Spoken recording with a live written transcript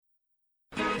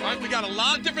got a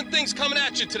lot of different things coming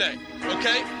at you today,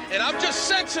 okay? And I'm just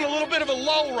sensing a little bit of a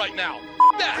lull right now.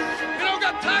 That. We don't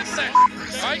got time for that.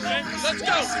 All right, let's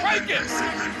go. Crank it.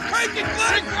 Crank it,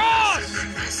 Glenn Cross.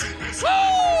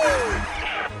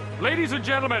 Woo! Ladies and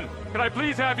gentlemen, can I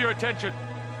please have your attention?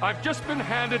 I've just been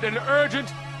handed an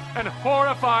urgent and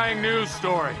horrifying news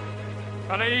story.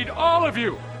 And I need all of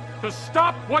you to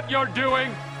stop what you're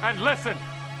doing and listen.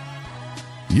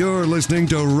 You're listening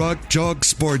to Rock Chalk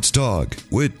Sports Talk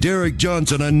with Derek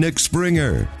Johnson and Nick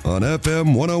Springer on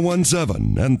FM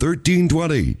 1017 and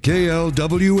 1320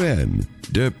 KLWN.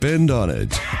 Depend on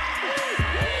it.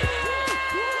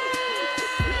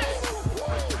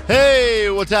 Hey,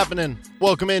 what's happening?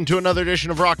 Welcome into another edition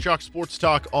of Rock Chalk Sports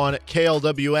Talk on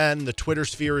KLWN. The Twitter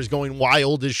sphere is going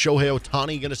wild. Is Shohei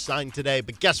Ohtani going to sign today?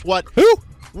 But guess what? Who?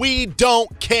 We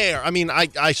don't care. I mean,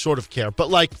 I sort of care. But,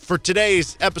 like, for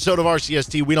today's episode of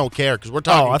RCST, we don't care because we're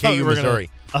talking KU, Missouri.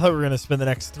 I thought we were going to spend the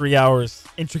next 3 hours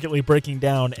intricately breaking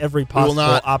down every possible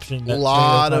option. A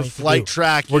lot of flight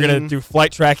tracking. We're going to do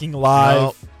flight tracking live.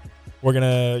 Nope. We're going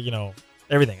to,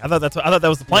 everything. I thought that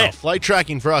was the plan. No, flight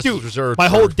tracking for us is reserved. My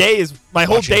whole day of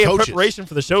preparation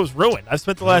for the show is ruined. I've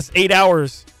spent the last 8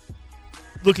 hours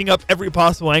looking up every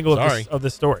possible angle of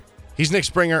this story. He's Nick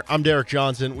Springer. I'm Derek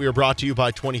Johnson. We are brought to you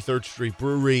by 23rd Street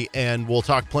Brewery, and we'll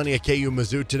talk plenty of KU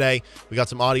Mizzou today. We got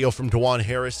some audio from DeJuan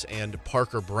Harris and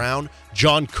Parker Brown.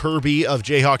 John Kirby of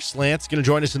JayhawkSlant is going to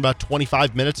join us in about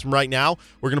 25 minutes from right now.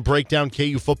 We're going to break down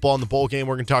KU football in the bowl game.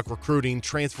 We're going to talk recruiting,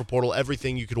 transfer portal,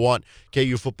 everything you could want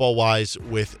KU football-wise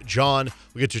with John.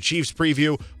 We get to Chiefs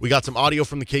preview. We got some audio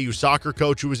from the KU soccer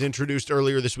coach who was introduced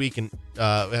earlier this week, and we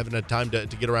haven't had time to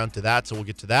get around to that, so we'll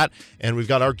get to that. And we've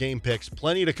got our game picks.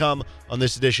 Plenty to come on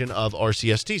this edition of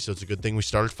RCST, so it's a good thing we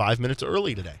started 5 minutes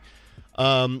early today.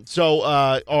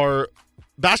 Our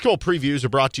basketball previews are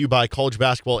brought to you by College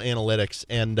Basketball Analytics,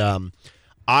 and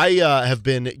I have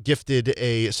been gifted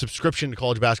a subscription to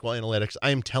College Basketball Analytics. I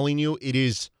am telling you, it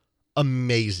is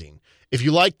amazing. If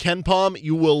you like KenPom,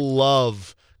 you will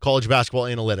love College Basketball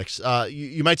Analytics.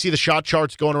 You might see the shot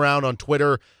charts going around on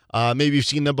Twitter. Maybe you've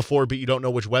seen them before, but you don't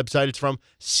know which website it's from.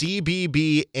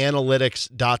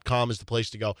 cbbanalytics.com is the place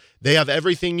to go. They have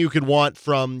everything you could want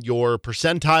from your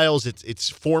percentiles. It's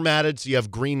formatted, so you have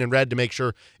green and red to make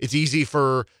sure it's easy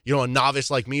for a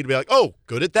novice like me to be like, oh,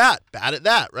 good at that, bad at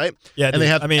that, right? Yeah, and they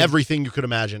have everything you could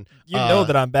imagine. You know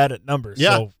that I'm bad at numbers.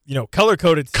 Yeah. So,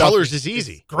 color-coded stuff. Colors is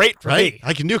easy. Great for right? me.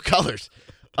 I can do colors.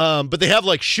 But they have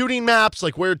like shooting maps,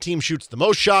 like where a team shoots the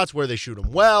most shots, where they shoot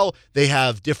them well. They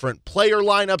have different player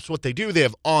lineups, what they do. They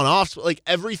have on-offs, like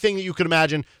everything that you could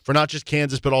imagine for not just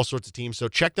Kansas, but all sorts of teams. So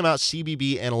check them out,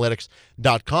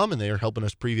 cbbanalytics.com, and they are helping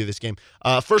us preview this game.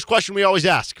 First question we always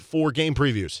ask for game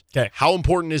previews. Okay. How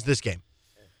important is this game?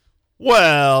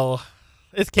 Well,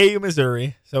 it's KU,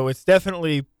 Missouri, so it's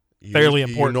definitely fairly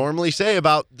important. You normally say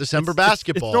about December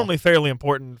basketball. It's normally fairly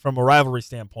important from a rivalry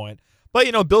standpoint. But,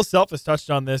 Bill Self has touched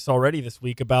on this already this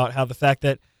week about how the fact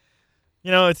that,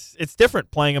 it's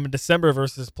different playing them in December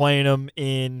versus playing them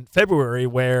in February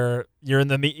where you're in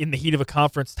the heat of a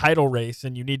conference title race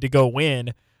and you need to go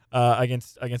win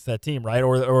against that team, right?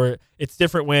 Or it's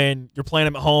different when you're playing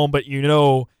them at home, but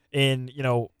in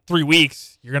 3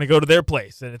 weeks you're going to go to their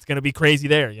place and it's going to be crazy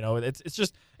there.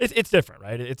 It's different,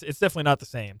 right? It's definitely not the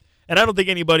same. And I don't think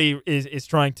anybody is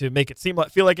trying to make it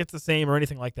feel like it's the same or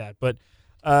anything like that. But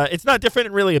it's not different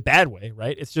in really a bad way,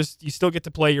 right? It's just you still get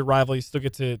to play your rival. You still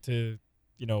get to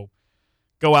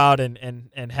go out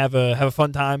and have a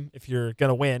fun time if you're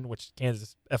gonna win, which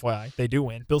Kansas, FYI, they do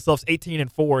win. Bill Self's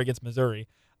 18-4 against Missouri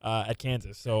at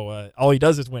Kansas, so all he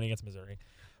does is win against Missouri.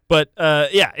 But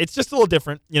it's just a little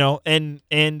different, And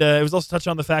it was also touched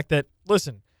on the fact that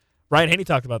Ryan Haney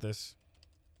talked about this.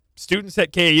 Students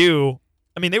at KU,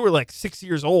 they were like 6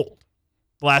 years old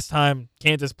the last time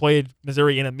Kansas played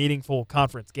Missouri in a meaningful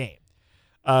conference game.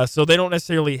 So they don't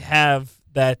necessarily have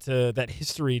that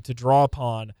history to draw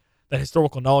upon, that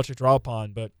historical knowledge to draw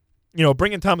upon. But,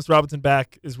 bringing Thomas Robinson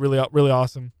back is really, really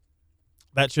awesome.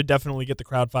 That should definitely get the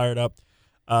crowd fired up.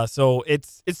 So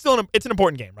it's still an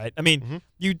important game, right?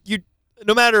 You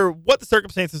no matter what the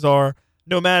circumstances are,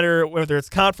 no matter whether it's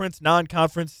conference,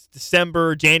 non-conference,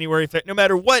 December, January, no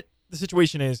matter what the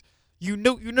situation is, you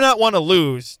do not want to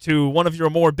lose to one of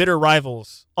your more bitter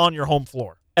rivals on your home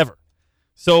floor, ever.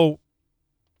 So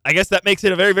I guess that makes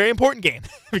it a very, very important game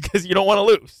because you don't want to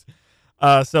lose.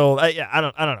 I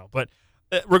don't know. But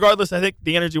regardless, I think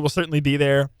the energy will certainly be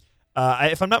there.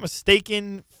 If I'm not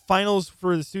mistaken, finals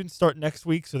for the students start next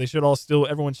week, so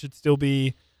everyone should still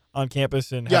be on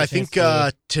campus. And I think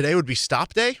today would be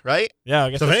stop day, right? Yeah,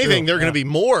 I guess so. If anything, they're going to be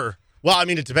more Well, I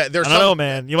mean, it depends. I don't know,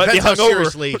 man. You might be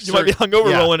hungover. You might be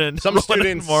hungover rolling in. Some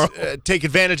students take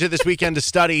advantage of this weekend to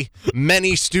study.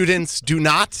 Many students do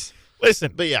not.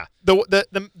 Listen, but yeah,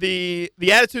 the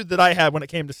attitude that I had when it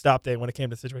came to stop day, when it came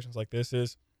to situations like this,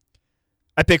 is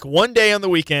I pick one day on the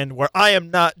weekend where I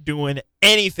am not doing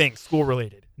anything school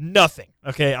related. Nothing.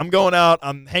 Okay, I'm going out.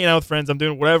 I'm hanging out with friends. I'm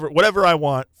doing whatever I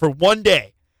want for one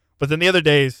day. But then the other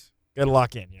days, gotta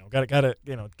lock in. Gotta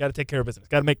take care of business.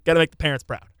 Gotta make the parents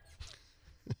proud.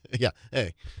 Yeah.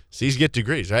 Hey, C's get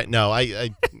degrees, right? No,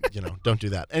 I don't do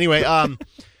that. Anyway,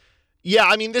 yeah,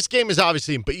 I mean, this game is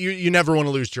obviously, but you never want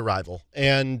to lose to your rival.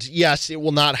 And yes, it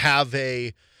will not have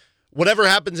whatever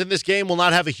happens in this game will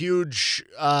not have a huge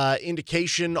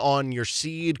indication on your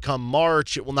seed come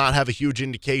March. It will not have a huge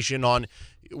indication on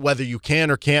whether you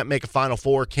can or can't make a Final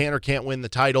Four, can or can't win the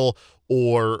title,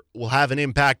 or will have an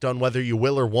impact on whether you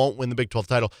will or won't win the Big 12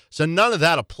 title. So none of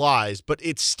that applies, but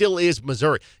it still is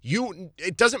Missouri.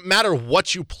 It doesn't matter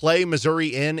what you play Missouri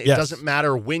in. It doesn't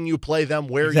matter when you play them,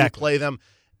 where you play them.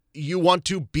 You want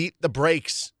to beat the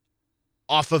brakes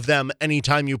off of them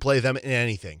anytime you play them in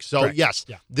anything. So, yes,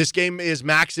 this game is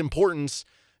max importance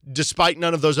despite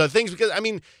none of those other things because, I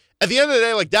mean, at the end of the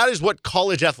day, like that is what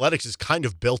college athletics is kind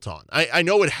of built on. I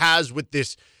know it has with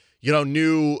this,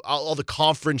 new all the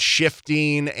conference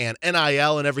shifting and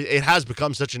NIL and everything. It has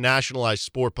become such a nationalized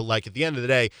sport, but like at the end of the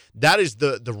day, that is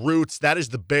the roots, that is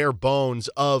the bare bones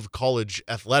of college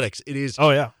athletics. It is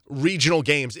regional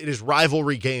games, it is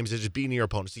rivalry games, it is beating your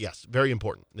opponents. Yes, very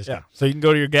important. Game. So you can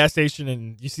go to your gas station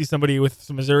and you see somebody with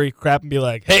some Missouri crap and be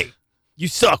like, "Hey, you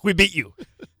suck. We beat you."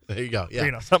 There you go.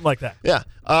 Yeah. Something like that. Yeah.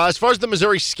 As far as the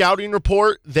Missouri scouting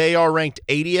report, they are ranked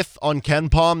 80th on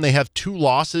KenPom. They have 2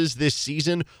 losses this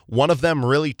season. One of them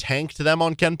really tanked them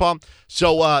on KenPom.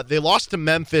 So they lost to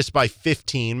Memphis by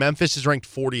 15. Memphis is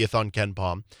ranked 40th on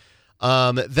KenPom.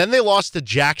 Then they lost to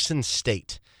Jackson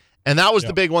State. And that was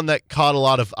the big one that caught a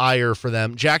lot of ire for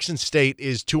them. Jackson State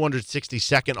is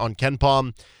 262nd on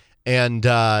KenPom. And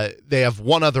they have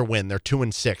one other win. They're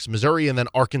 2-6. Missouri and then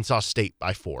Arkansas State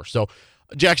by 4. So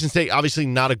Jackson State, obviously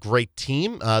not a great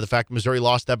team. The fact Missouri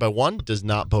lost that by 1 does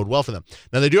not bode well for them.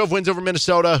 Now, they do have wins over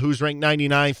Minnesota, who's ranked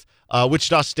 99th,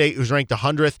 Wichita State, who's ranked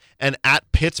 100th, and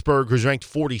at Pittsburgh, who's ranked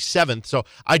 47th. So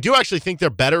I do actually think they're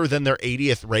better than their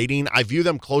 80th rating. I view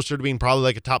them closer to being probably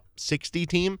like a top 60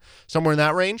 team, somewhere in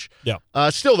that range. Yeah.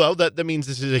 Still, though, that means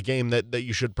this is a game that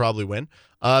you should probably win.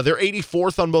 They're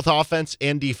 84th on both offense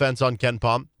and defense on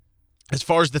KenPom. As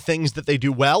far as the things that they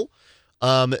do well,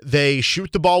 they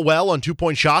shoot the ball well on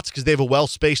 2-point shots because they have a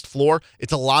well-spaced floor.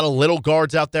 It's a lot of little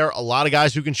guards out there, a lot of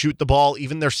guys who can shoot the ball.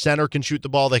 Even their center can shoot the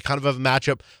ball. They kind of have a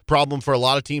matchup problem for a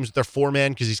lot of teams with their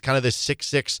 4-man because he's kind of this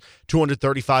 6'6",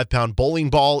 235-pound bowling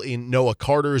ball in Noah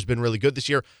Carter, who's been really good this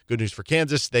year. Good news for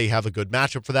Kansas. They have a good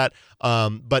matchup for that.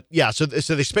 But, yeah, so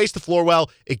they space the floor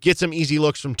well. It gets them easy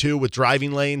looks from 2 with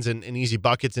driving lanes and easy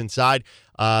buckets inside.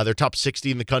 They're top 60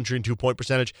 in the country in 2-point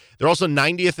percentage. They're also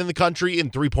 90th in the country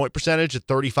in 3-point percentage at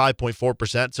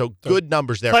 35.4%. So good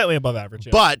numbers there. Slightly above average.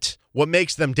 Yeah. But what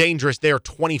makes them dangerous, they are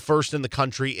 21st in the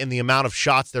country in the amount of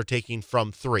shots they're taking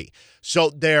from 3. So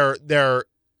they're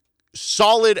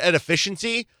solid at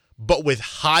efficiency, but with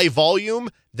high volume,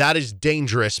 that is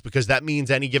dangerous because that means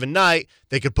any given night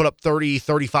they could put up 30,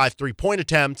 35 3-point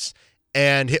attempts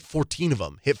and hit 14 of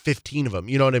them, hit 15 of them.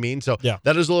 You know what I mean? So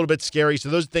that is a little bit scary. So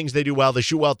those things they do well. They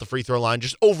shoot well at the free throw line.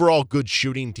 Just overall good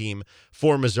shooting team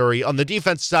for Missouri. On the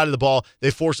defensive side of the ball, they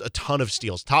force a ton of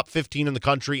steals. Top 15 in the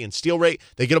country in steal rate.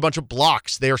 They get a bunch of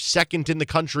blocks. They are second in the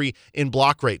country in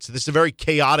block rate. So this is a very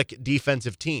chaotic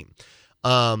defensive team.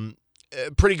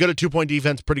 Pretty good at 2-point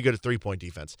defense, pretty good at 3-point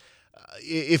defense.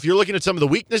 If you're looking at some of the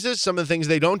weaknesses, some of the things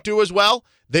they don't do as well,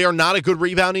 they are not a good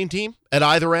rebounding team at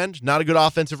either end, not a good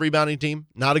offensive rebounding team,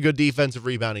 not a good defensive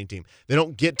rebounding team. They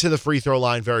don't get to the free throw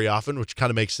line very often, which kind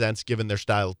of makes sense given their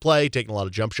style of play, taking a lot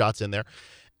of jump shots in there.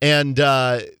 And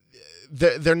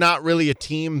they're not really a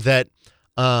team that,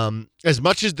 as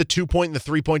much as the 2-point and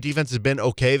the 3-point defense has been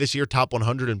okay this year, top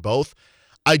 100 in both,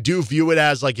 I do view it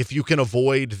as like if you can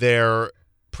avoid their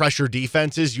pressure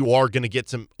defenses, you are going to get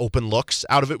some open looks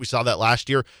out of it. We saw that last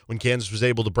year when Kansas was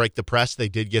able to break the press. They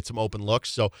did get some open looks.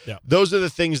 So those are the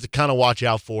things to kind of watch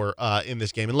out for in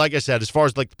this game. And like I said, as far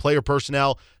as like the player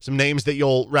personnel, some names that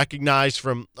you'll recognize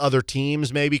from other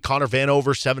teams, maybe Connor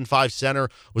Vanover, 7'5" center,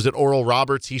 was at Oral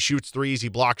Roberts. He shoots threes. He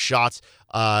blocks shots.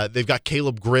 They've got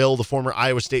Caleb Grill, the former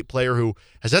Iowa State player who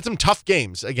has had some tough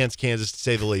games against Kansas, to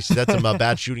say the least. He's had some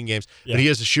bad shooting games, but he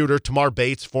is a shooter. Tamar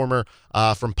Bates, former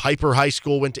from Piper High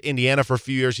School, went to Indiana for a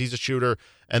few years. He's a shooter.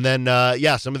 And then,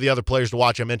 some of the other players to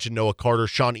watch. I mentioned Noah Carter.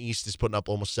 Sean East is putting up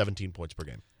almost 17 points per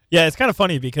game. Yeah, it's kind of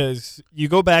funny because you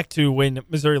go back to when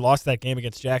Missouri lost that game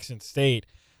against Jackson State,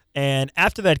 and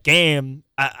after that game,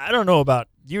 I don't know about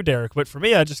you, Derek, but for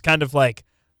me, I just kind of like,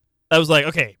 I was like,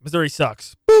 okay, Missouri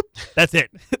sucks. Boop. That's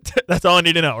it. That's all I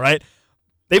need to know, right?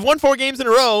 They've won 4 games in a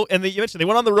row, and you mentioned they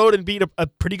went on the road and beat a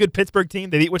pretty good Pittsburgh team.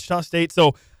 They beat Wichita State,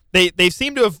 so they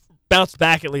seem to have bounced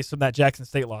back at least from that Jackson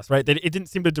State loss, right? It didn't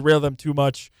seem to derail them too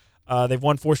much. They've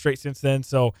won 4 straight since then,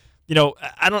 so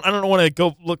I don't want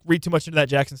to read too much into that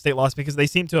Jackson State loss because they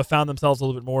seem to have found themselves a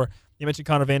little bit more. You mentioned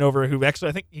Connor Vanover, who actually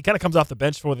I think he kind of comes off the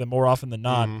bench for them more often than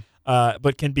not,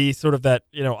 but can be sort of that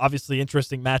obviously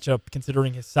interesting matchup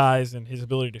considering his size and his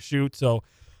ability to shoot. So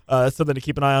that's something to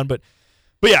keep an eye on. But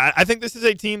yeah, I think this is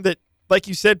a team that, like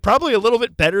you said, probably a little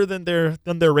bit better than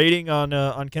their rating on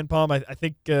KenPom. I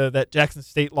think that Jackson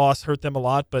State loss hurt them a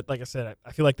lot, but like I said,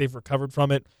 I feel like they've recovered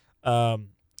from it.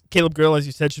 Caleb Grill, as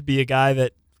you said, should be a guy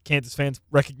that Kansas fans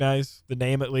recognize the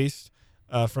name at least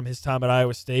from his time at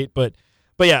Iowa State. But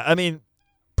yeah, I mean,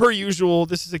 per usual,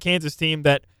 this is a Kansas team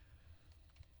that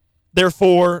they're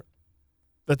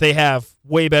that they have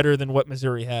way better than what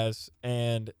Missouri has.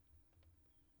 And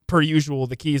per usual,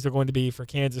 the keys are going to be for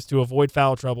Kansas to avoid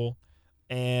foul trouble.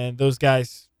 And those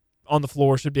guys on the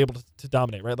floor should be able to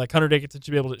dominate, right? Like Hunter Dickinson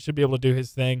should be able to do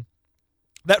his thing.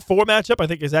 That 4 matchup, I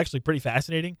think, is actually pretty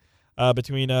fascinating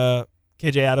between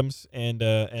KJ Adams and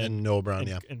Noah Brown,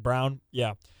 and Brown,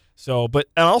 yeah. So, but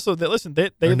and also listen,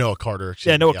 they Noah Carter,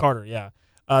 Noah Carter, yeah.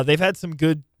 They've had some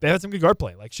good guard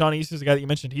play. Like Sean East is the guy that you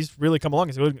mentioned. He's really come along.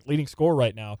 He's a leading scorer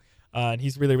right now, and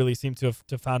he's really seemed to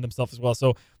have found himself as well.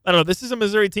 So I don't know. This is a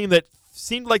Missouri team that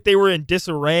seemed like they were in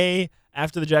disarray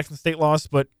after the Jackson State loss,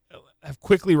 but have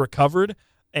quickly recovered.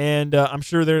 And I'm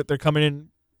sure they're coming in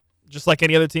just like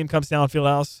any other team comes down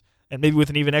Fieldhouse, and maybe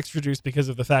with an even extra juice because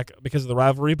of the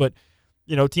rivalry, but.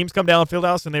 Teams come down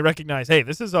Fieldhouse and they recognize, hey,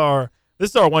 this is our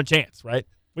one chance, right?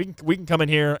 We can come in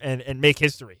here and make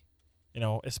history,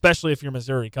 especially if you're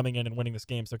Missouri coming in and winning this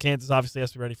game. So Kansas obviously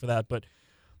has to be ready for that. But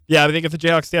yeah, I think if the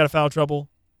Jayhawks stay out of foul trouble,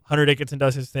 Hunter Dickinson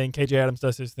does his thing, KJ Adams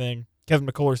does his thing, Kevin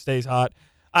McCullough stays hot.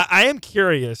 I am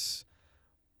curious.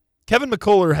 Kevin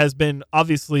McCullough has been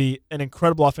obviously an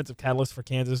incredible offensive catalyst for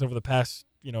Kansas over the past,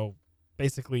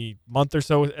 basically month or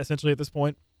so, essentially at this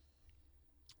point.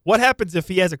 What happens if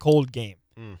he has a cold game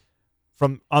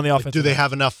from on the offense? Do they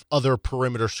have enough other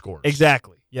perimeter scores?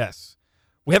 Exactly. Yes.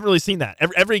 We haven't really seen that.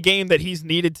 Every game that he's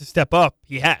needed to step up,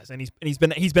 he has, and he's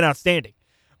been outstanding.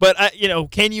 But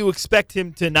can you expect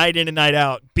him to night in and night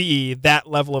out be that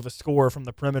level of a scorer from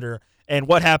the perimeter? And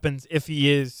what happens if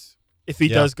he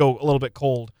does go a little bit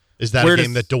cold? Is that a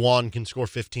game that DeJuan can score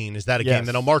 15? Is that a game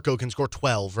that Elmarko can score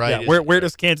 12? Right? Yeah. Where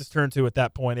does Kansas turn to at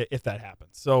that point if that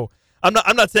happens? So.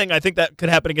 I'm not saying I think that could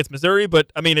happen against Missouri,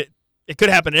 but I mean it could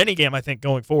happen in any game I think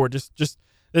going forward. It's just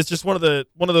one of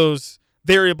those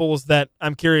variables that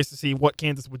I'm curious to see what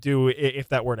Kansas would do if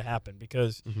that were to happen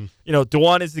because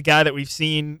DeJuan is the guy that we've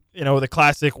seen, the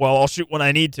classic, well, I'll shoot when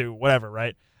I need to, whatever,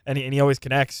 right? And he always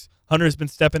connects. Hunter's been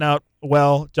stepping out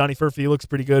well. Johnny Furphy looks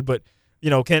pretty good, but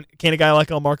can a guy like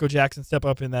Elmarko Jackson step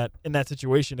up in that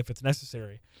situation if it's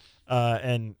necessary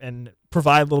and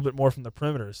provide a little bit more from the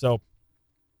perimeter? So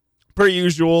per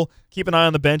usual, keep an eye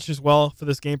on the bench as well for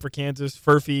this game for Kansas.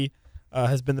 Furphy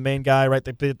has been the main guy, right?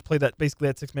 They played that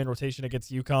 6-man rotation against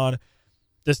UConn.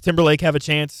 Does Timberlake have a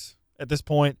chance at this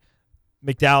point?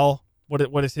 McDowell, what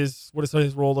does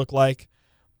his role look like?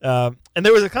 And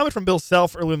there was a comment from Bill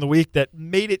Self earlier in the week that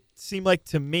made it seem like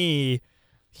to me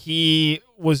he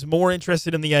was more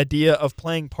interested in the idea of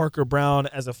playing Parker Brown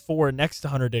as a 4 next to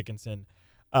Hunter Dickinson.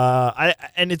 And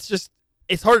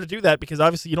it's hard to do that because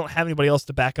obviously you don't have anybody else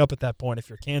to back up at that point if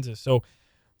you're Kansas. So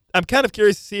I'm kind of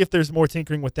curious to see if there's more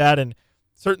tinkering with that. And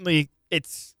certainly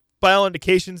it's by all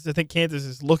indications, I think Kansas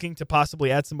is looking to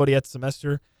possibly add somebody at the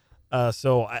semester.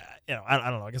 So I don't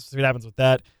know. I guess we'll see what happens with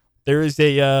that. There is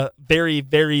a very,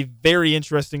 very, very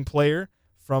interesting player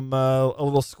from a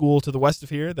little school to the west of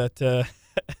here that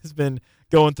has been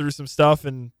going through some stuff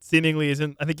and seemingly is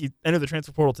in. I think he entered the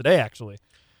transfer portal today, actually.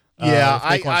 Yeah,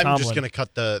 I'm just going to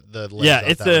cut the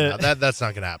lens off that's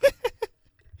not going to happen.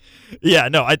 Yeah,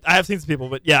 no, I have seen some people,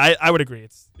 but yeah, I would agree.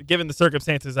 It's given the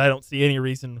circumstances, I don't see any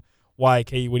reason why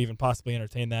KU would even possibly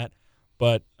entertain that.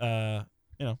 But I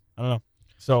don't know.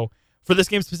 So for this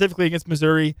game specifically against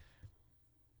Missouri,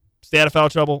 stay out of foul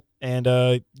trouble, and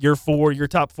your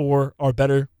top 4 are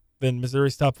better than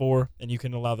Missouri's top 4, and you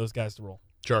can allow those guys to roll.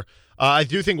 Sure. I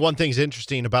do think one thing's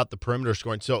interesting about the perimeter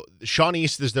scoring. So Sean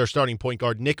East is their starting point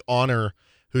guard. Nick Honor,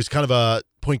 who's kind of a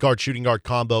point guard, shooting guard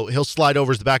combo, he'll slide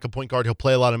over as the backup point guard. He'll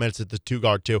play a lot of minutes at the 2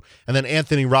 guard too. And then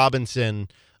Anthony Robinson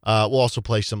will also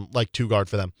play some 2 guard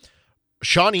for them.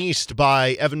 Sean East,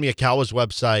 by Evan Miyakawa's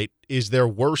website, is their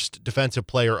worst defensive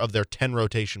player of their 10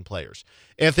 rotation players.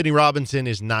 Anthony Robinson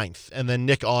is 9th, and then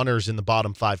Nick Honors in the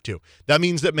bottom 5 too. That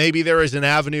means that maybe there is an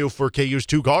avenue for KU's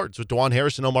 2 guards with DeJuan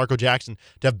Harris and Marco Jackson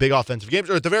to have big offensive games,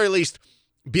 or at the very least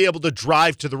be able to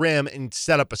drive to the rim and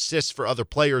set up assists for other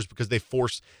players because they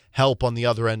force help on the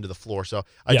other end of the floor. So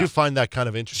I do find that kind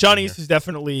of interesting. Sean East is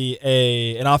definitely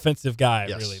an offensive guy,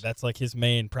 yes. really. That's like his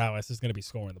main prowess is going to be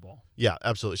scoring the ball. Yeah,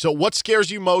 absolutely. So what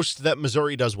scares you most that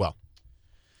Missouri does well?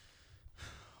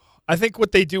 I think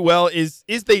what they do well is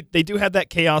they do have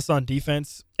that chaos on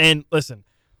defense. And listen,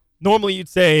 normally you'd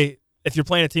say, if you're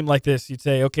playing a team like this, you'd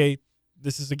say, okay,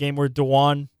 this is a game where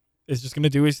DeJuan is just going to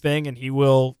do his thing, and he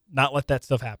will not let that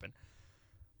stuff happen.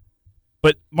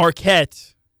 But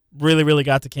Marquette really, really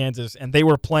got to Kansas, and they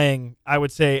were playing, I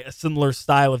would say, a similar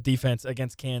style of defense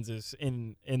against Kansas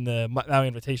in the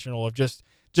Maui Invitational of just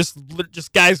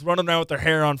guys running around with their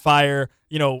hair on fire,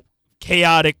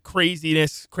 chaotic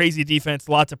craziness, crazy defense,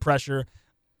 lots of pressure.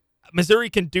 Missouri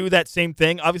can do that same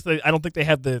thing. Obviously, I don't think they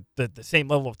have the same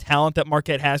level of talent that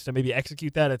Marquette has to maybe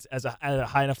execute that at a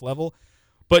high enough level.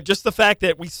 But just the fact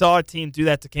that we saw a team do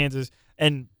that to Kansas,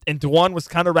 and DeJuan was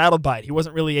kind of rattled by it. He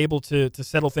wasn't really able to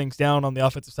settle things down on the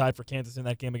offensive side for Kansas in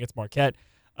that game against Marquette.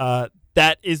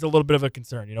 That is a little bit of a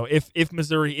concern. If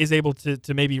Missouri is able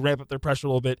to maybe ramp up their pressure a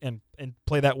little bit and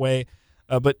play that way.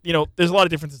 But there's a lot of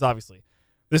differences, obviously.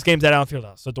 This game's at Allen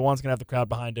Fieldhouse, so DeJuan's going to have the crowd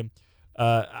behind him.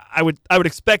 I would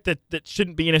expect that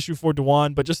shouldn't be an issue for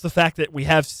DeJuan, but just the fact that we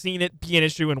have seen it be an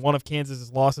issue in one of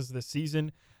Kansas's losses this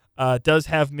season does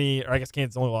have me, or I guess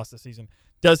Kansas only lost this season,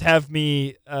 does have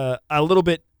me a little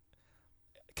bit,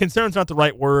 concerned's not the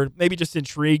right word, maybe just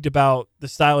intrigued about the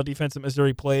style of defense that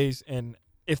Missouri plays and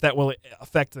if that will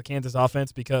affect the Kansas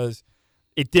offense, because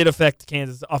it did affect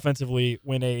Kansas offensively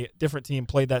when a different team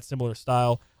played that similar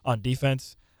style on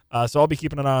defense. So I'll be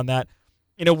keeping an eye on that.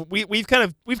 We've kind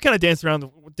of danced around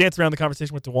the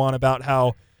conversation with DeJuan about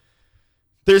how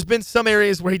there's been some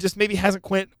areas where he just maybe hasn't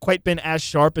quite been as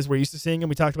sharp as we're used to seeing him.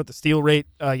 We talked about the steal rate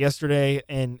yesterday,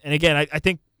 and again, I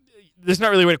think there's not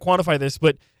really a way to quantify this,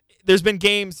 but there's been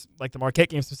games like the Marquette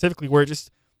game specifically where it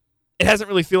hasn't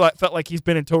really felt like he's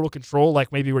been in total control,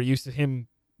 like maybe we're used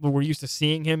to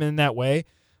seeing him in that way.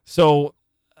 So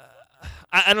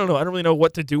I don't know. I don't really know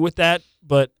what to do with that,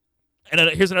 but. And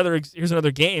here's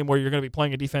another game where you're going to be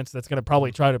playing a defense that's going to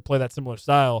probably try to play that similar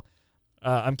style.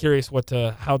 I'm curious how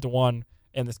DeJuan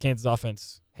and this Kansas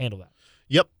offense handle that.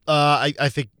 Yep. I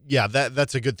think,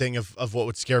 that's a good thing of what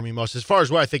would scare me most. As far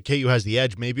as where I think KU has the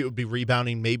edge, maybe it would be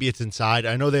rebounding, maybe it's inside.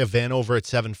 I know they have Vanover at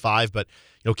 7'5", but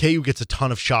KU gets a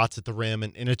ton of shots at the rim,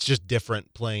 and it's just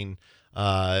different playing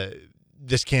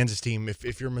this Kansas team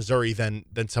if you're Missouri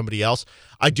than somebody else.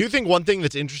 I do think one thing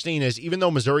that's interesting is even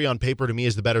though Missouri on paper to me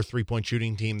is the better three-point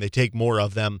shooting team, they take more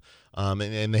of them,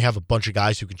 and they have a bunch of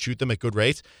guys who can shoot them at good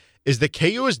rates, is that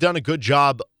KU has done a good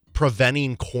job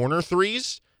preventing corner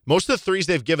threes. Most of the threes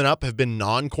they've given up have been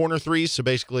non-corner threes, so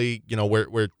basically,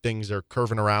 where things are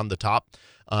curving around the top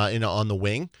on the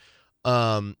wing.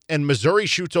 And Missouri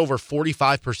shoots over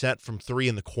 45% from three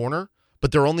in the corner,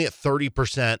 but they're only at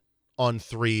 30% on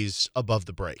threes above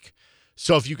the break.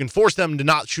 So if you can force them to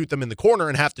not shoot them in the corner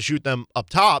and have to shoot them up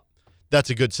top,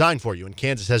 that's a good sign for you. And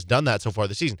Kansas has done that so far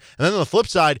this season. And then on the flip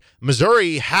side,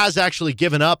 Missouri has actually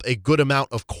given up a good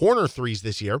amount of corner threes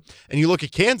this year. And you look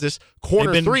at Kansas,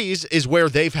 threes is where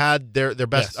they've had their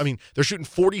best. Yes. I mean, they're shooting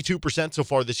 42% so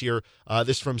far this year.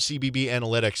 This from CBB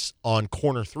Analytics on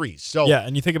corner threes. So yeah,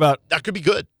 and you think about that could be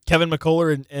good. Kevin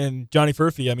McCullough and Johnny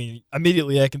Furphy. I mean,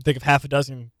 immediately I can think of half a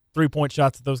dozen 3-point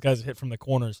shots that those guys have hit from the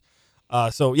corners.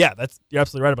 So yeah, you're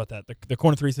absolutely right about that. The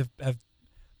corner threes have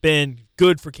been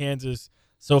good for Kansas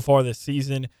so far this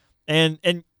season, and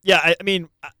yeah, I mean,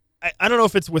 I don't know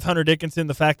if it's with Hunter Dickinson,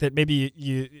 the fact that maybe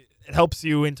it helps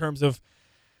you in terms of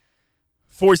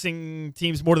forcing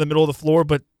teams more to the middle of the floor,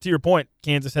 but to your point,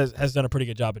 Kansas has done a pretty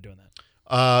good job of doing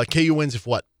that. KU wins if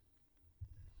what?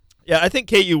 Yeah, I think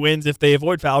KU wins if they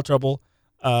avoid foul trouble,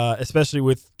 especially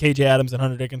with KJ Adams and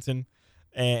Hunter Dickinson.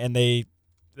 And they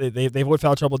avoid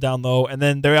foul trouble down low, and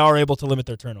then they are able to limit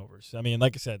their turnovers. I mean,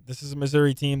 like I said, this is a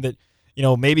Missouri team that,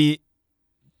 maybe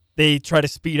they try to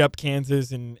speed up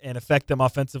Kansas and affect them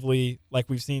offensively like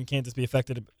we've seen Kansas be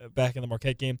affected back in the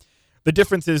Marquette game. The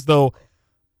difference is, though,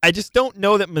 I just don't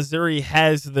know that Missouri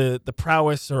has the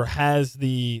prowess or has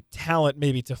the talent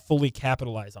maybe to fully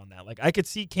capitalize on that. Like, I could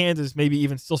see Kansas maybe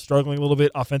even still struggling a little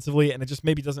bit offensively, and it just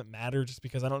maybe doesn't matter just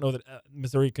because I don't know that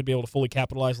Missouri could be able to fully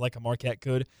capitalize like a Marquette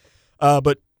could.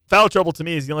 But foul trouble to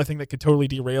me is the only thing that could totally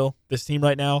derail this team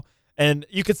right now. And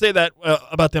you could say that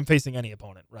about them facing any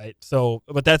opponent, right? So,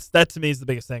 but that to me is the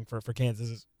biggest thing for Kansas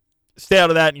is stay out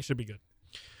of that, and you should be good.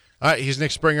 All right, he's Nick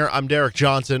Springer. I'm Derek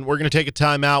Johnson. We're going to take a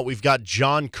timeout. We've got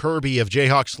John Kirby of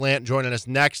JayhawkSlant joining us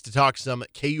next to talk some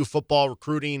KU football,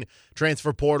 recruiting,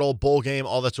 transfer portal, bowl game,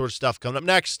 all that sort of stuff coming up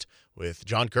next with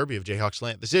John Kirby of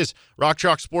JayhawkSlant. This is Rock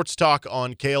Chalk Sports Talk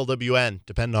on KLWN.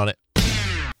 Depend on it.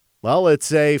 Well,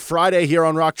 it's a Friday here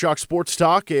on Rock Chalk Sports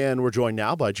Talk, and we're joined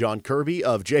now by John Kirby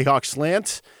of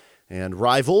JayhawkSlant and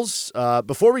Rivals.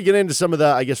 Before we get into some of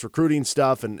the, recruiting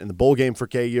stuff and the bowl game for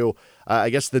KU, I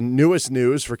guess the newest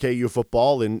news for KU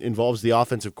football involves the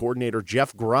offensive coordinator,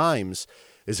 Jeff Grimes,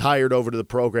 is hired over to the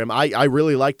program. I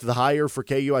really liked the hire for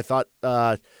KU. I thought,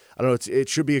 it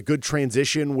should be a good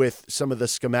transition with some of the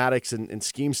schematics and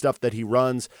scheme stuff that he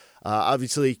runs.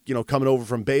 Obviously, coming over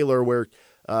from Baylor where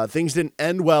things didn't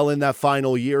end well in that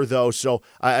final year, though. So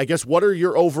I guess what are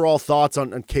your overall thoughts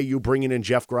on KU bringing in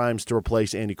Jeff Grimes to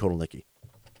replace Andy Kotelnicki?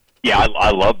 Yeah, I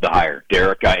love the hire,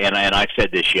 Derek. And I said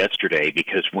this yesterday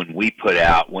because when we put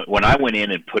out, when I went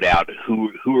in and put out who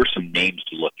are some names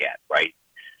to look at, right?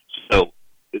 So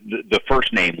the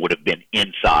first name would have been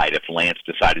inside if Lance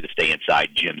decided to stay inside,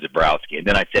 Jim Zebrowski. And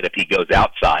then I said if he goes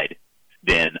outside,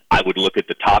 then I would look at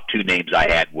the top two names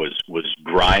I had was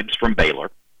Grimes from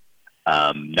Baylor.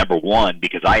 Number one,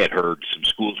 because I had heard some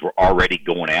schools were already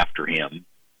going after him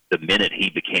the minute he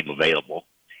became available.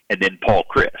 And then Paul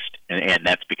Christ. And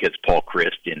that's because Paul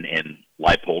Christ and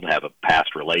Leipold have a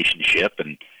past relationship.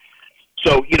 And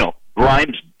so,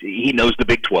 Grimes, he knows the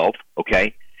Big 12,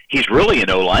 okay? He's really an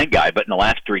O-line guy, but in the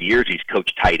last 3 years he's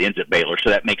coached tight ends at Baylor, so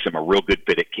that makes him a real good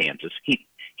fit at Kansas.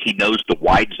 He knows the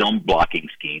wide zone blocking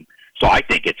scheme, so I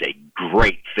think it's a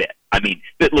great fit. I mean,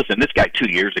 but listen, this guy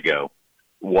 2 years ago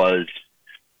was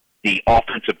the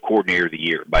offensive coordinator of the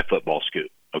year by Football Scoop,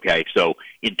 okay? So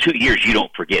in 2 years you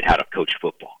don't forget how to coach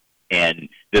football. And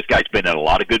this guy's been at a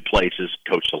lot of good places,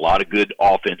 coached a lot of good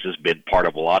offenses, been part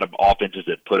of a lot of offenses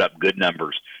that put up good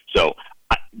numbers. So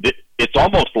it's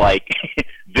almost like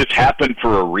this happened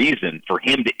for a reason for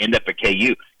him to end up at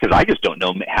KU, because I just don't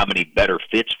know how many better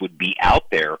fits would be out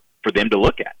there for them to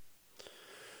look at.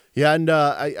 Yeah, and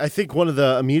I think one of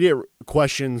the immediate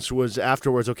questions was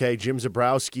afterwards, okay, Jim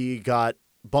Zebrowski got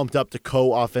bumped up to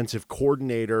co-offensive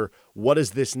coordinator. What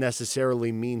does this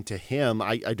necessarily mean to him?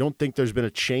 I don't think there's been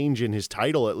a change in his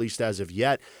title, at least as of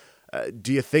yet.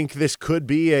 Do you think this could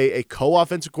be a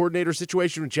co-offensive coordinator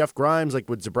situation with Jeff Grimes? Like,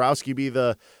 would Zebrowski be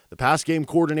the pass game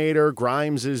coordinator?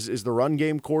 Grimes is the run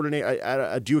game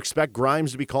coordinator? Do you expect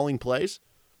Grimes to be calling plays?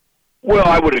 Well,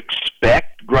 I would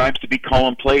expect Grimes to be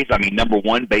calling plays. I mean, number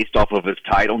one, based off of his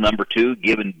title. Number two,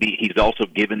 he's also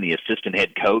given the assistant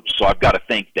head coach. So I've got to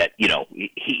think that he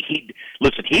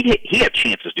had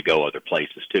chances to go other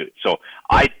places too. So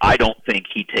I don't think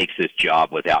he takes this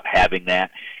job without having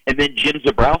that. And then Jim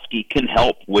Zebrowski can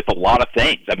help with a lot of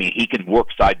things. I mean, he can work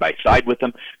side by side with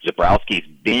him. Zebrowski's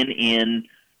been in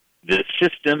the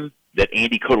system that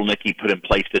Andy Kotelnicki put in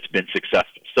place that's been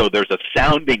successful. So there's a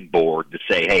sounding board to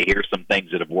say, hey, here's some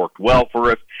things that have worked well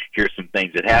for us, here's some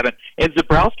things that haven't. And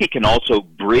Zebrowski can also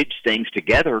bridge things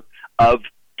together of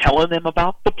telling them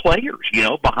about the players,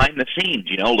 behind the scenes,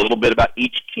 a little bit about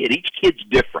each kid. Each kid's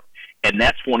different. And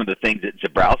that's one of the things that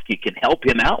Zebrowski can help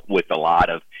him out with a lot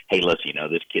of, hey, listen,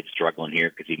 this kid's struggling here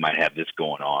because he might have this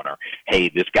going on, or, hey,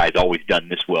 this guy's always done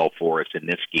this well for us in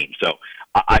this scheme. So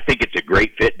I think it's a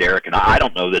great fit, Derek, and I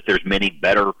don't know that there's many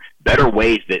better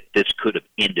ways that this could have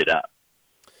ended up.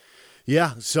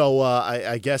 Yeah, so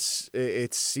I guess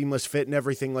it's seamless fit and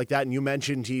everything like that. And you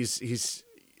mentioned he's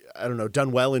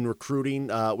done well in recruiting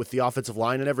with the offensive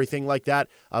line and everything like that.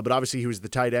 But obviously he was the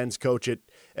tight ends coach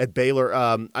at Baylor.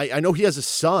 I know he has a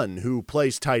son who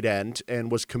plays tight end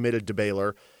and was committed to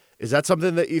Baylor. Is that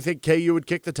something that you think KU would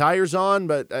kick the tires on?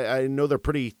 But I know they're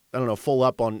pretty, full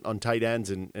up on tight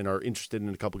ends and are interested in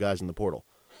a couple guys in the portal.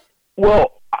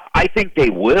 Well, I think they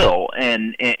will,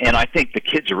 and I think the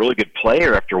kid's a really good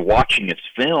player after watching his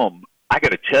film. I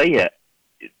got to tell you,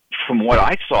 from what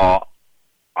I saw,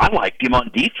 I liked him on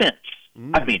defense.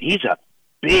 I mean, he's a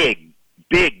big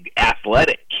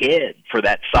athletic kid for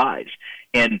that size.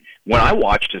 And when I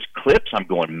watched his clips, I'm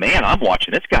going, man, I'm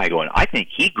watching this guy going, I think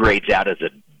he grades out as a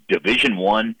Division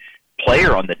I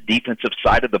player on the defensive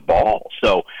side of the ball.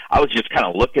 So I was just kind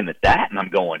of looking at that, and I'm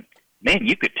going, man,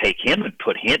 you could take him and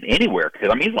put him anywhere. Because,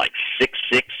 I mean, he's like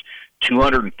 6'6",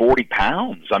 240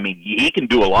 pounds. I mean, he can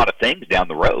do a lot of things down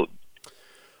the road.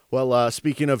 Well,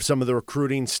 speaking of some of the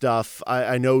recruiting stuff,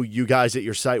 I know you guys at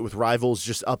your site with Rivals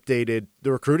just updated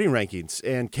the recruiting rankings,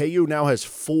 and KU now has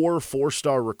 4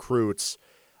 4-star recruits.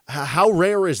 How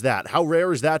rare is that? How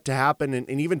rare is that to happen?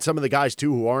 And even some of the guys,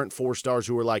 too, who aren't 4-stars,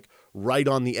 who are like right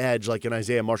on the edge, like in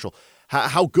Isaiah Marshall.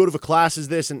 How good of a class is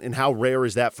this, and how rare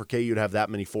is that for KU to have that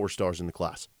many 4-stars in the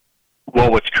class?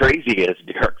 Well, what's crazy is,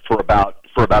 Derek, for about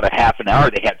a half an hour,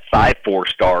 they had 5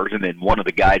 4-stars, and then one of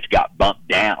the guys got bumped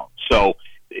down. So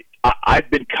I've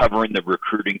been covering the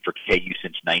recruiting for KU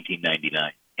since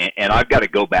 1999, and I've got to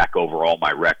go back over all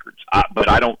my records. But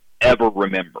I don't ever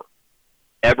remember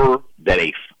that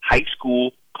a high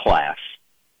school class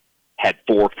had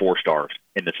 4 4-stars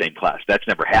in the same class. That's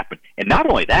never happened. And not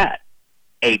only that,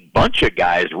 a bunch of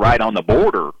guys right on the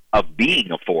border of being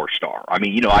a 4-star. I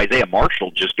mean, Isaiah Marshall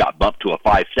just got bumped to a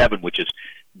 5.7, which is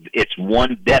it's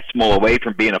 1 decimal away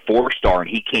from being a 4-star, and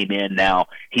he came in now.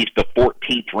 He's the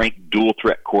 14th ranked dual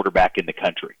threat quarterback in the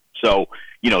country. So,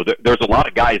 there's a lot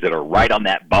of guys that are right on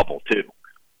that bubble too.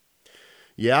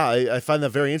 Yeah, I find that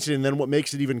very interesting. And then what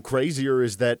makes it even crazier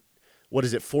is that,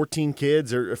 14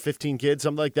 kids or 15 kids,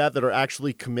 something like that are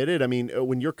actually committed? I mean,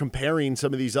 when you're comparing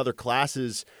some of these other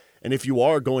classes, and if you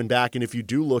are going back and if you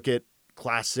do look at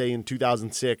class, say, in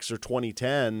 2006 or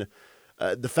 2010,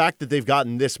 the fact that they've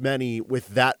gotten this many with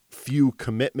that few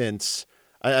commitments,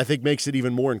 I think makes it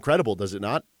even more incredible, does it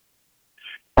not?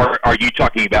 Are you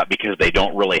talking about because they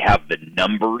don't really have the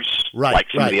numbers like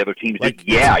some of the other teams? Like,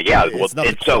 yeah. It's not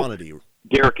the quantity. So,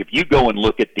 Derek, if you go and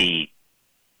look at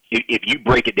if you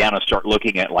break it down and start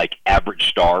looking at like average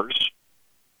stars,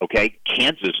 okay,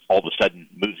 Kansas all of a sudden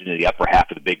moves into the upper half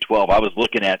of the Big 12. I was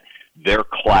looking at their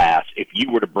class. If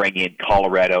you were to bring in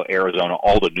Colorado, Arizona,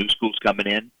 all the new schools coming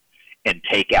in, and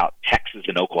take out Texas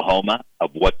and Oklahoma of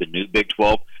what the new Big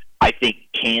 12, I think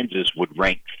Kansas would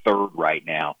rank 3rd right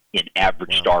now in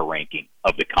average star ranking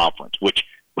of the conference, which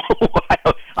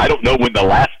I don't know when the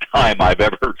last time I've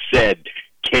ever said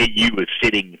KU is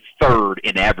sitting 3rd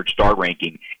in average star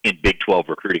ranking in Big 12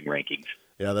 recruiting rankings.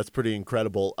 Yeah, that's pretty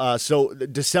incredible. So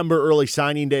December early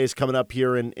signing day is coming up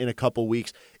here in a couple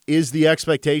weeks. Is the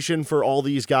expectation for all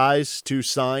these guys to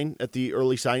sign at the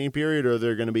early signing period, or are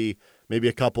there going to be maybe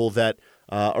a couple that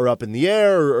are up in the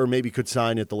air or maybe could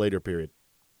sign at the later period?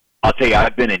 I'll tell you,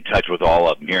 I've been in touch with all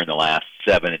of them here in the last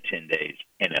 7 to 10 days,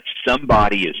 and if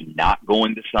somebody is not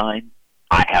going to sign,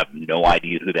 I have no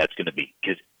idea who that's going to be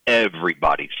because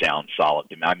everybody sounds solid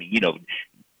to me. I mean,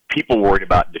 people worried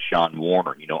about Deshaun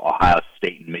Warner, Ohio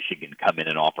State and Michigan come in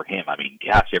and offer him. I mean,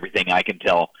 gosh, everything I can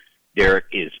tell, Derek,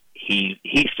 is he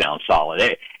sounds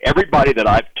solid. Everybody that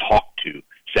I've talked to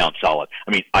sounds solid.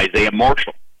 I mean, Isaiah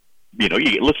Marshall, you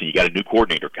got a new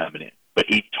coordinator coming in, but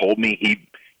he told me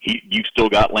you still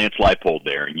got Lance Leipold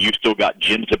there, and you still got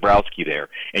Jim Zabrowski there,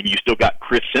 and you still got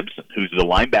Chris Simpson, who's the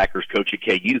linebackers coach at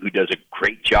KU, who does a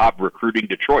great job recruiting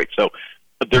Detroit. So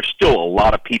there's still a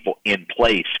lot of people in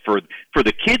place for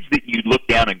the kids that you look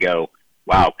down and go,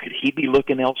 wow, could he be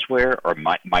looking elsewhere, or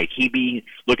might he be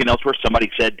looking elsewhere?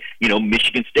 Somebody said,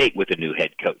 Michigan State with a new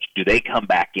head coach. Do they come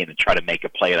back in and try to make a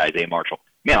play at Isaiah Marshall?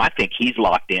 Man, I think he's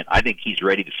locked in. I think he's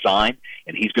ready to sign,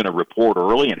 and he's going to report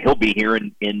early, and he'll be here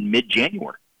in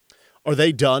mid-January. Are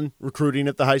they done recruiting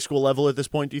at the high school level at this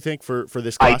point, do you think, for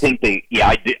this class? I think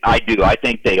I do. I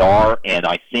think they are, and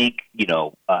I think,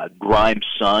 Grimes'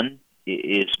 son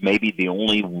is maybe the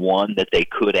only one that they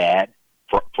could add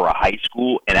for a high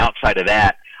school. And outside of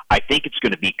that, I think it's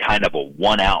going to be kind of a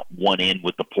one out, one in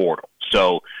with the portal.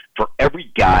 So for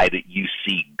every guy that you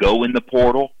see go in the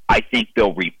portal, I think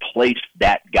they'll replace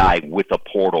that guy with a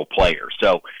portal player.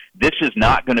 So this is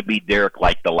not going to be, Derek,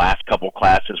 like the last couple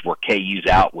classes where KU's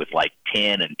out with like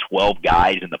 10 and 12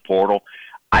 guys in the portal.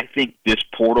 I think this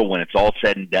portal, when it's all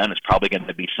said and done, is probably going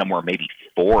to be somewhere maybe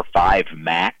 4 or 5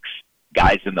 max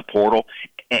guys in the portal.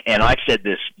 And I said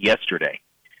this yesterday.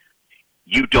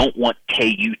 You don't want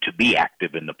KU to be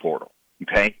active in the portal,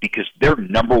 okay? Because their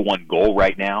number one goal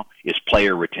right now is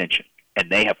player retention. And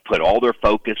they have put all their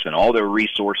focus and all their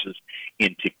resources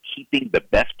into keeping the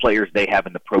best players they have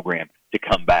in the program to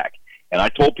come back. And I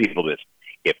told people this.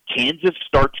 If Kansas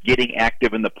starts getting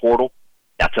active in the portal,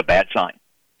 that's a bad sign.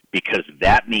 Because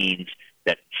that means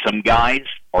that some guys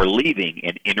are leaving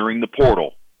and entering the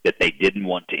portal that they didn't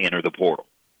want to enter the portal.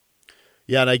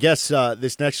 Yeah, and I guess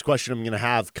this next question I'm going to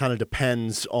have kind of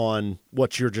depends on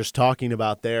what you're just talking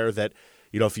about there, that,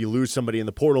 if you lose somebody in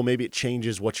the portal, maybe it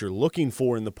changes what you're looking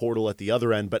for in the portal at the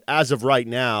other end. But as of right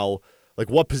now, like,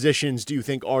 what positions do you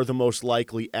think are the most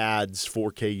likely adds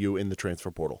for KU in the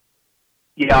transfer portal?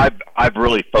 Yeah, I've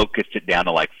really focused it down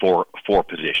to like four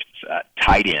positions.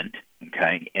 Tight end,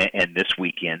 okay, and this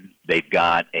weekend they've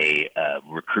got a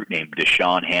recruit named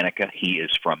Deshaun Hanukkah. He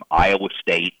is from Iowa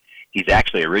State. He's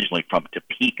actually originally from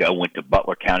Topeka, went to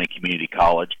Butler County Community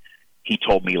College. he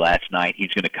told me last night he's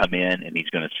going to come in and he's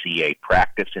going to see a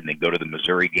practice and then go to the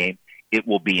Missouri game. It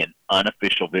will be an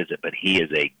unofficial visit, but he is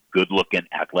a good-looking,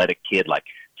 athletic kid, like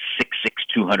 6'6",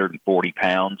 240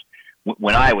 pounds.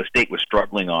 When Iowa State was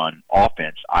struggling on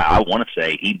offense, I want to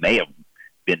say he may have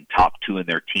been top 2 in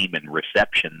their team in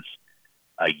receptions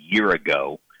a year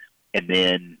ago. And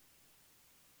then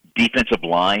defensive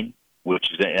line, which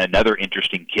is another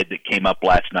interesting kid that came up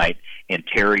last night,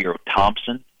 Ontario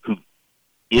Thompson, who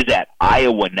is at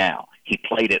Iowa now. He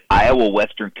played at Iowa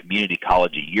Western Community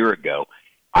College a year ago.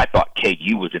 I thought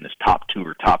KU was in his top 2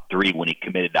 or top 3 when he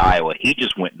committed to Iowa. He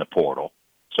just went in the portal.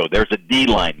 So there's a D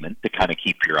lineman to kind of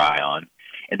keep your eye on.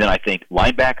 And then I think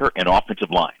linebacker and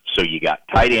offensive line. So you got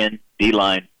tight end,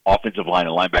 D-line, offensive line,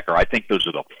 and linebacker. I think those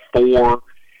are the 4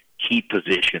 key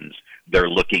positions they're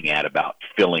looking at about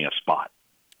filling a spot.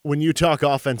 When you talk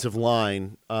offensive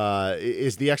line,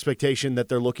 is the expectation that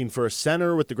they're looking for a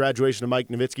center with the graduation of Mike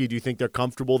Nowitzki? Do you think they're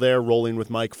comfortable there rolling with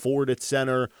Mike Ford at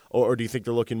center, or do you think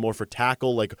they're looking more for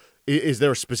tackle? Like, is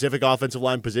there a specific offensive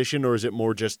line position, or is it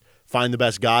more just find the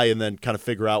best guy and then kind of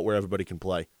figure out where everybody can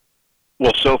play?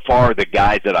 Well, so far the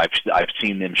guys that I've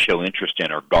seen them show interest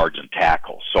in are guards and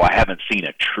tackles. So I haven't seen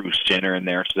a true center in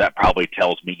there. So that probably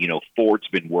tells me, Ford's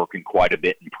been working quite a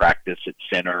bit in practice at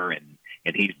center, and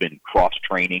he's been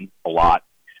cross-training a lot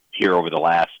here over the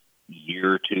last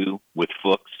year or two with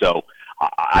Fuchs. So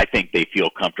I think they feel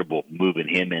comfortable moving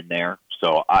him in there.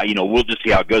 So, we'll just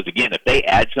see how it goes. Again, if they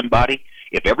add somebody,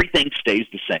 if everything stays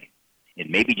the same,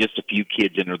 and maybe just a few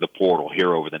kids enter the portal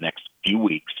here over the next few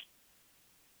weeks,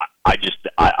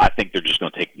 I think they're just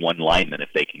going to take one lineman if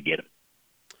they can get him.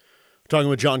 Talking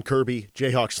with John Kirby,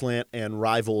 JayhawkSlant, and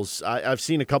Rivals. I've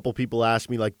seen a couple people ask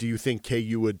me, like, do you think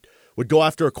KU would go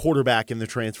after a quarterback in the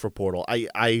transfer portal?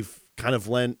 I've kind of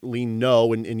lean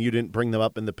no, and you didn't bring them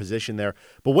up in the position there.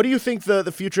 But what do you think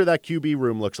the future of that QB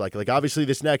room looks like? Like, obviously,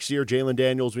 this next year, Jalen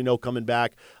Daniels, we know, coming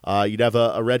back. You'd have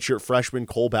a redshirt freshman,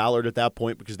 Cole Ballard, at that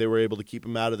point because they were able to keep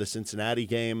him out of the Cincinnati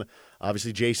game.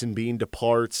 Obviously, Jason Bean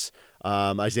departs.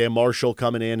 Isaiah Marshall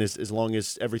coming in as long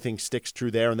as everything sticks true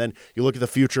there. And then you look at the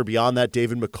future beyond that,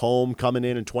 David McComb coming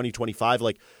in 2025.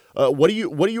 Like, what do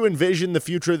you envision the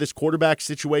future of this quarterback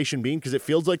situation being? Because it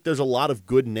feels like there's a lot of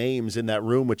good names in that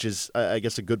room, which is, I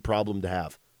guess, a good problem to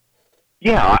have.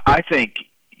 Yeah, I think,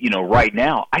 right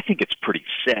now, I think it's pretty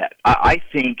set. I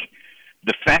think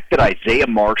the fact that Isaiah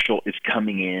Marshall is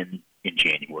coming in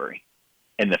January,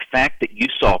 and the fact that you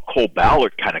saw Cole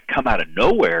Ballard kind of come out of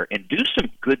nowhere and do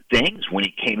some good things when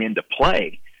he came into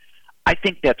play, I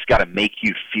think that's got to make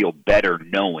you feel better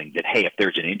knowing that, hey, if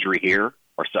there's an injury here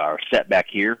or a setback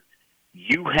here,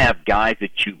 you have guys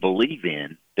that you believe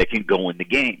in that can go in the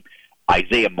game.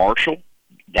 Isaiah Marshall,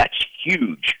 that's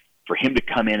huge for him to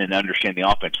come in and understand the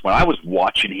offense. When I was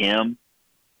watching him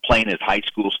playing his high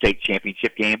school state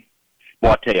championship game,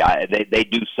 well, I'll tell you, they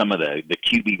do some of the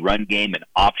QB run game and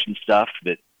option stuff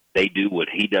that they do what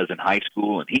he does in high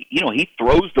school, and he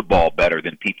throws the ball better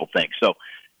than people think. So,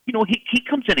 he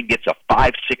comes in and gets a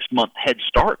 5-6 month head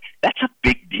start. That's a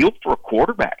big deal for a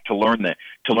quarterback to learn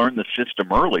the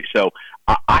system early. So,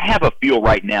 I have a feel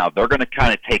right now they're going to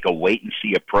kind of take a wait and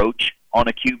see approach on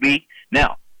a QB.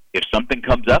 Now, if something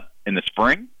comes up in the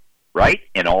spring, right,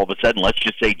 and all of a sudden, let's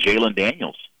just say Jalen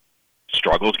Daniels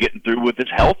struggles getting through with his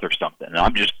health or something, and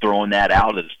I'm just throwing that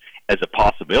out as a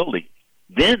possibility,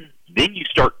 then you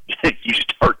start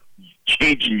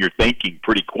changing your thinking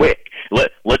pretty quick.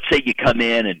 Let's say you come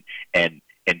in and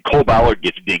Cole Ballard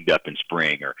gets dinged up in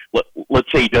spring, or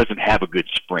let's say he doesn't have a good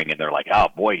spring and they're like, oh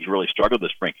boy, he's really struggled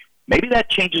this spring. Maybe that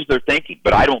changes their thinking,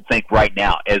 but I don't think right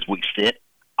now, as we sit,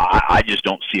 I just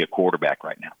don't see a quarterback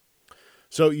right now.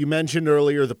 So you mentioned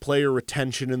earlier the player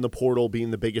retention in the portal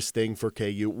being the biggest thing for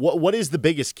KU. What is the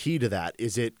biggest key to that?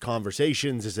 Is it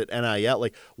conversations? Is it NIL?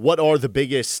 Like, what are the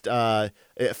biggest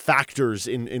factors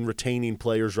in retaining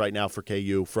players right now for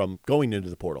KU from going into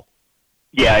the portal?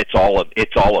 Yeah, it's all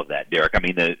of that, Derek. I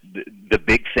mean, the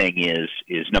big thing is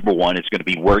number one, it's going to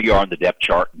be where you are on the depth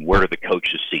chart and where do the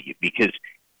coaches see you, because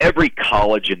every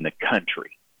college in the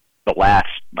country, the last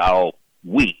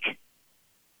week,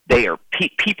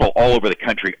 people all over the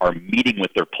country are meeting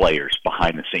with their players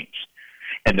behind the scenes,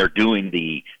 and they're doing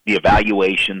the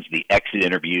evaluations, the exit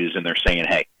interviews, and they're saying,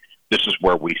 "Hey, this is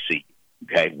where we see you.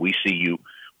 Okay, we see you.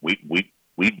 We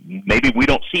maybe we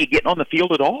don't see you getting on the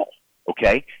field at all.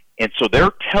 Okay." And so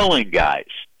they're telling guys.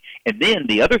 And then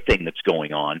the other thing that's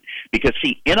going on, because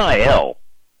see, NIL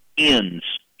ends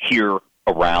here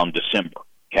around December.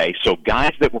 Okay, so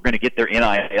guys that were going to get their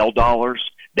NIL dollars,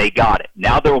 They got it.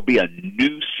 Now there will be a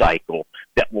new cycle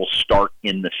that will start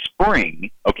in the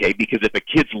spring, okay, because if a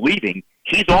kid's leaving,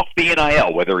 he's off the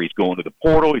NIL, whether he's going to the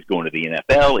portal, he's going to the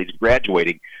NFL, he's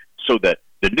graduating. So the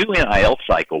new NIL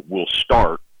cycle will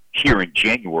start here in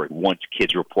January once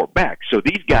kids report back. So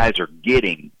these guys are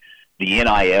getting the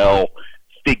NIL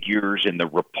figures and the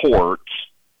reports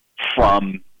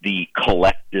from the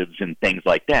collectives and things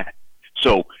like that.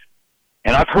 So,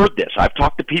 and I've heard this. I've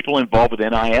talked to people involved with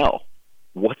NIL.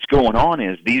 What's going on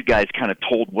is these guys kind of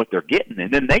told what they're getting,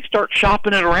 and then they start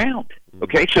shopping it around.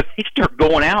 Okay, so they start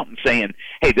going out and saying,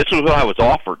 hey, this is what I was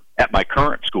offered at my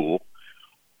current school.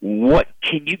 What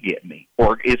can you get me?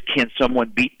 Or can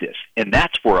someone beat this? And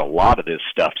that's where a lot of this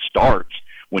stuff starts,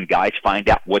 when guys find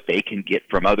out what they can get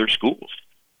from other schools.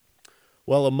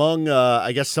 Well, among,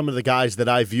 I guess, some of the guys that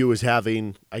I view as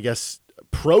having, I guess,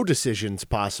 pro decisions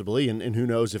possibly, and who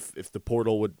knows if the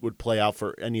portal would play out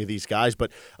for any of these guys,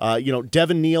 but,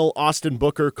 Devin Neal, Austin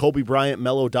Booker, Kobe Bryant,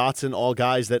 Melo Dotson, all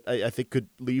guys that I think could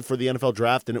leave for the NFL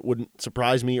draft, and it wouldn't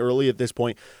surprise me early at this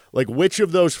point. Like, which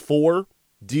of those four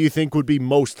do you think would be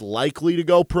most likely to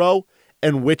go pro,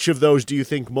 and which of those do you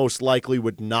think most likely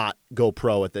would not go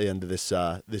pro at the end of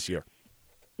this year?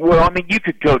 Well, I mean, you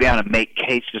could go down and make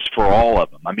cases for all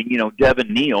of them. I mean,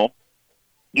 Devin Neal,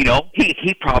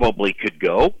 he probably could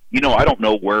go. I don't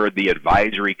know where the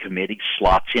advisory committee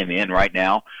slots him in right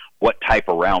now, what type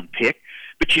of round pick.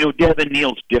 But, Devin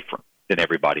Neal's different than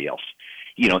everybody else.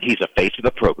 He's a face of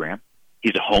the program.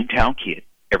 He's a hometown kid.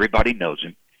 Everybody knows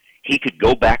him. He could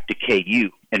go back to KU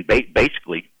and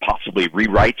basically possibly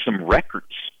rewrite some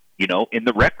records, in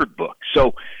the record book.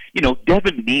 So,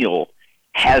 Devin Neal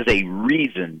has a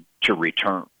reason to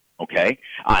return. Okay,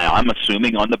 I'm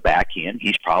assuming on the back end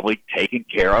he's probably taken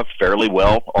care of fairly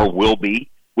well, or will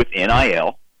be, with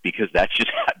NIL, because that's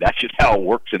just how it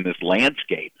works in this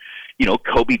landscape.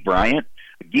 Kobe Bryant,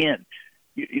 again,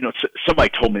 somebody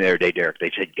told me the other day, Derek,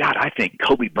 they said, God, I think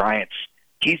Kobe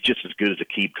he's just as good as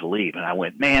Aqib Talib. And I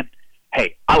went, man,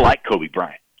 hey, I like Kobe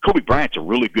Bryant. Kobe Bryant's a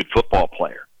really good football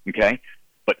player, okay?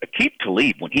 But Aqib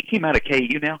Talib, when he came out of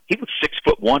KU now, he was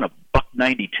 6'1",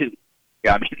 $192.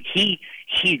 I mean,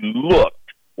 he looked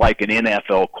like an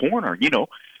NFL corner.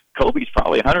 Kobe's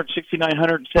probably 169,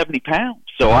 170 pounds.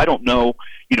 So I don't know,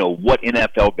 what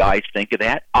NFL guys think of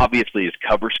that. Obviously, his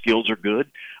cover skills are good.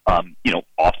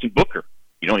 Austin Booker,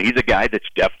 he's a guy that's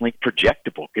definitely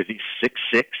projectable because he's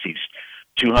 6'6", he's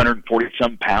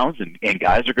 240-some pounds, and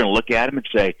guys are going to look at him and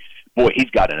say, boy, he's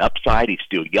got an upside. He's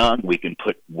still young. We can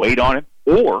put weight on him.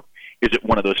 Or is it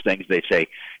one of those things they say,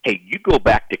 hey, you go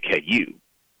back to KU,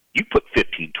 you put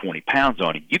 15, 20 pounds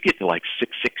on him, you get to like 6'6",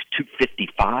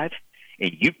 255,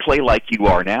 and you play like you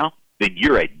are now, then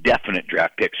you're a definite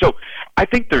draft pick. So I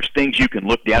think there's things you can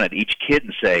look down at each kid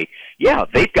and say, yeah,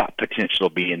 they've got potential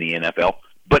to be in the NFL,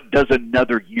 but does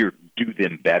another year do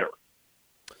them better?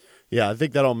 Yeah, I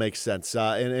think that all makes sense.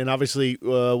 And obviously,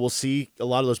 we'll see a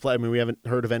lot of those play. I mean, we haven't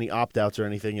heard of any opt-outs or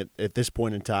anything at this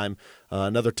point in time.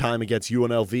 Another time against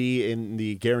UNLV in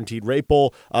the Guaranteed Rate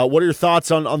Bowl. What are your thoughts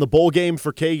on the bowl game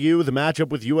for KU, the matchup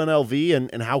with UNLV,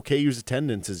 and how KU's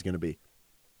attendance is going to be?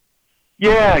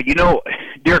 Yeah,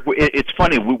 Derek, it's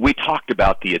funny. We talked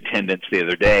about the attendance the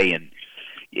other day, and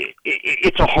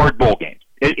it's a hard bowl game.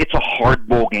 It's a hard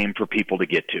bowl game for people to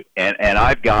get to. And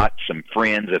I've got some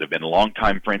friends that have been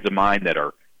longtime friends of mine that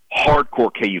are hardcore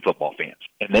KU football fans,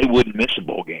 and they wouldn't miss a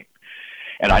bowl game.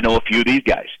 And I know a few of these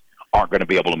guys aren't going to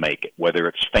be able to make it, whether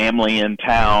it's family in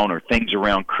town or things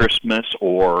around Christmas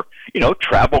or,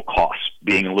 travel costs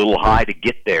being a little high to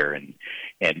get there. And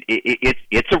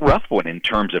it's a rough one in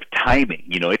terms of timing.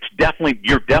 You're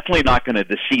definitely not going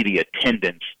to see the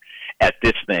attendance at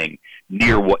this thing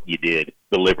near what you did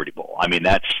the Liberty Bowl. I mean,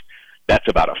 that's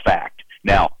about a fact.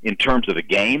 Now, in terms of the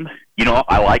game,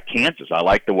 I like Kansas. I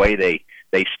like the way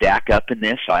they stack up in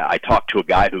this. I talked to a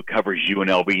guy who covers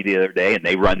UNLV the other day, and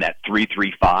they run that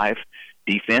 3-3-5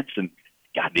 defense. And,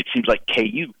 God, it seems like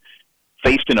KU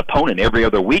faced an opponent every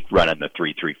other week running the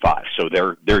 3-3-5. So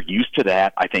they're used to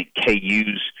that. I think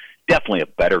KU's definitely a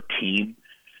better team.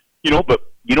 But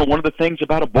one of the things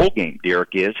about a bowl game, Derek,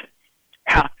 is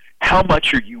how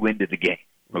much are you into the game?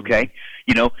 Okay,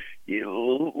 you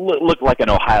look like an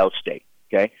Ohio State.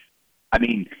 Okay, I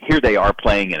mean, here they are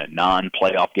playing in a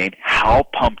non-playoff game. How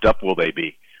pumped up will they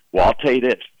be? Well, I'll tell you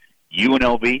this: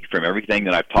 UNLV, from everything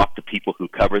that I've talked to people who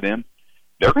cover them,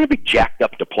 they're going to be jacked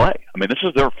up to play. I mean, this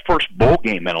is their first bowl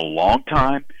game in a long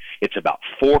time. It's about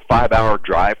 4 or 5 hour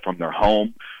drive from their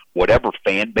home. Whatever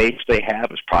fan base they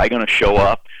have is probably going to show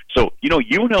up. So,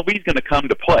 UNLV is going to come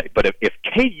to play. But if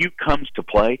KU comes to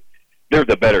play, they're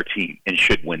the better team and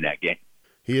should win that game.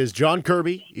 He is John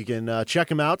Kirby. You can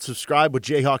check him out. Subscribe with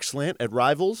JayhawkSlant at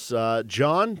Rivals.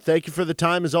 John, thank you for the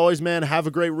time as always, man. Have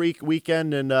a great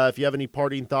weekend. And if you have any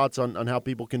parting thoughts on how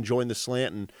people can join the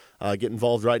slant and get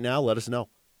involved right now, let us know.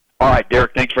 All right,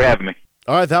 Derek, thanks for having me.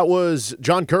 All right, that was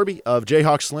John Kirby of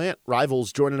JayhawkSlant,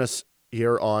 Rivals, joining us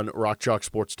here on Rock Chalk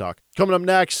Sports Talk. Coming up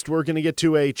next, we're going to get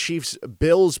to a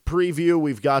Chiefs-Bills preview.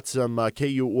 We've got some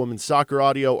KU women's soccer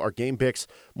audio, our game picks,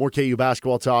 more KU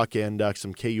basketball talk, and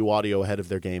some KU audio ahead of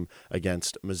their game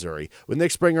against Missouri. With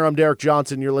Nick Springer, I'm Derek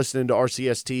Johnson. You're listening to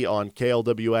RCST on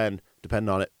KLWN. Depend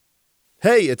on it.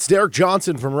 Hey, it's Derek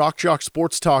Johnson from Rock Chalk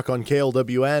Sports Talk on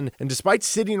KLWN, and despite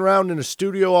sitting around in a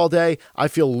studio all day, I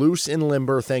feel loose and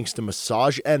limber thanks to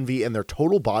Massage Envy and their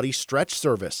total body stretch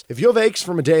service. If you have aches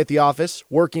from a day at the office,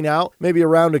 working out, maybe a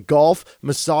round of golf,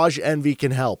 Massage Envy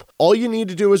can help. All you need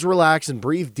to do is relax and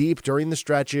breathe deep during the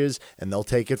stretches, and they'll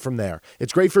take it from there.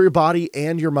 It's great for your body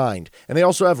and your mind, and they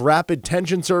also have rapid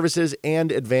tension services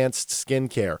and advanced skin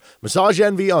care. Massage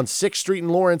Envy on 6th Street in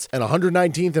Lawrence and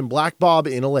 119th and Black Bob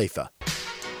in Olathe.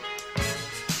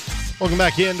 Welcome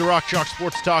back into Rock Chalk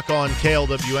Sports Talk on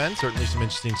KLWN. Certainly some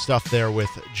interesting stuff there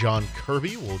with John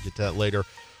Kirby. We'll get to that later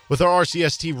with our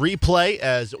RCST replay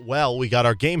as well. We got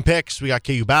our game picks. We got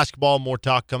KU basketball. More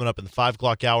talk coming up in the 5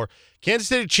 o'clock hour. Kansas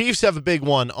City Chiefs have a big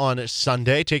one on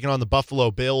Sunday, taking on the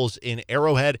Buffalo Bills in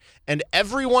Arrowhead, and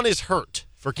everyone is hurt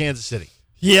for Kansas City.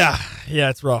 Yeah,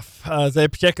 it's rough. Isaiah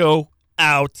Pacheco,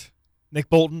 out.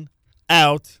 Nick Bolton,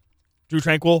 out. Drew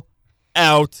Tranquil,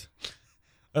 out.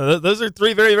 Those are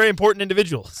 3 very, very important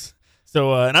individuals.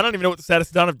 So, and I don't even know what the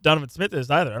status of Donovan Smith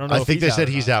is either. I don't know. I think they said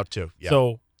he's out too. Yeah.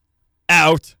 So,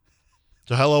 out.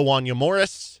 So, hello, Wanya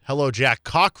Morris. Hello, Jack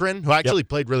Cochran, who actually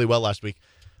played really well last week.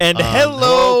 And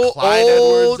hello, Clyde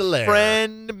old Edwards-Helaire.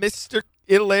 friend, Mr.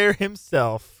 Hilaire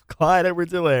himself, Clyde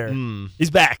Edwards-Helaire.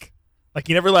 He's back. Like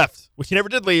he never left, which he never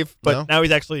did leave, but now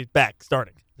he's actually back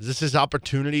starting. Is this his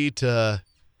opportunity to...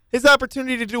 His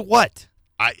opportunity to do what?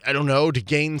 I don't know, to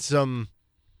gain some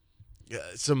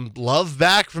love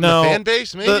back from the fan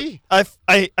base, maybe? I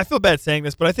feel bad saying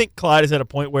this, but I think Clyde is at a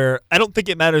point where I don't think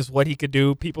it matters what he could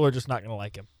do. People are just not going to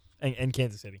like him in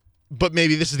Kansas City. But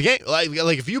maybe this is the game.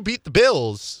 Like if you beat the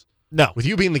Bills, no, with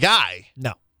you being the guy,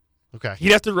 no. Okay.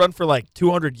 He'd have to run for like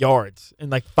 200 yards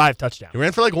and like 5 touchdowns. He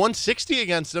ran for like 160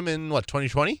 against them in,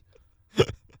 2020?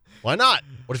 Why not?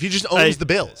 What if he just owns the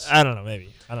Bills? I don't know, maybe.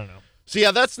 I don't know. So,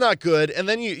 yeah, that's not good. And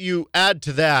then you add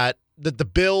to that the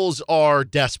Bills are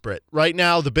desperate. Right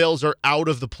now, the Bills are out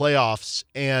of the playoffs,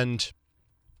 and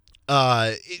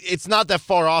it's not that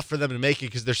far off for them to make it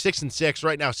because they're 6-6.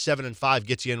 Right now, 7-5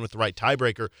 gets you in with the right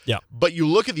tiebreaker. Yeah. But you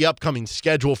look at the upcoming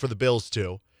schedule for the Bills,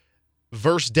 too.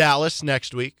 Versus Dallas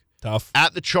next week. Tough.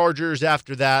 At the Chargers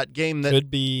after that game that could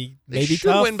be maybe they should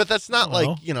tough. win, but that's not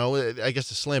I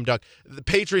guess a slam dunk. The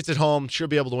Patriots at home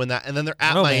should be able to win that, and then they're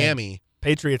at Miami. Man.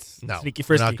 Patriots, sneaky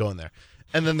frisky. We're not going there.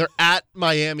 And then they're at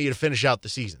Miami to finish out the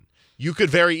season. You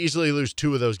could very easily lose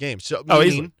 2 of those games. So,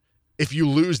 meaning, if you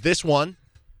lose this one,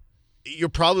 you're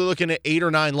probably looking at 8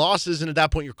 or 9 losses, and at that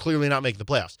point, you're clearly not making the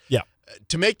playoffs. Yeah.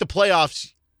 To make the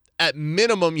playoffs, at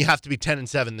minimum, you have to be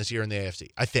 10-7 this year in the AFC.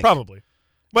 I think probably.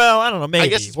 Well, I don't know. Maybe. I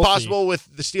guess it's possible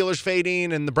with the Steelers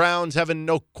fading and the Browns having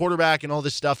no quarterback and all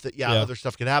this stuff that, other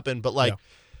stuff could happen. But,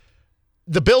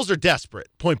 the Bills are desperate,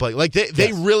 point blank. Like,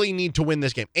 they really need to win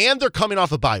this game. And they're coming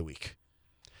off a bye week.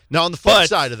 Now, on the flip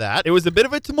side of that. It was a bit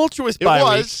of a tumultuous bye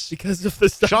week because of the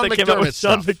stuff that came out with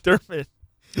Sean McDermott.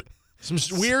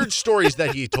 Some weird stories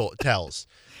that he tells.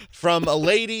 From a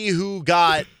lady who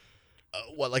got,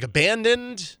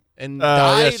 abandoned and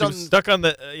died. She was stuck on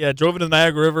drove into the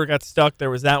Niagara River, got stuck. There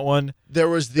was that one. There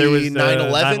was the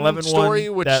 9/11 story,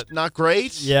 which not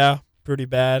great. Yeah, pretty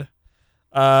bad.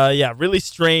 Really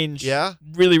strange. Yeah.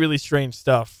 Really, really strange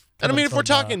stuff. And I mean, if we're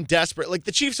talking desperate,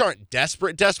 the Chiefs aren't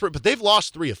desperate, but they've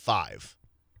lost 3 of 5.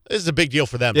 This is a big deal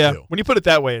for them, too. When you put it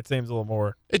that way, it seems a little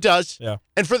more. It does. Yeah.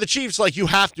 And for the Chiefs, you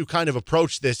have to kind of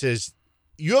approach this as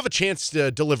you have a chance to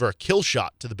deliver a kill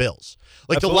shot to the Bills.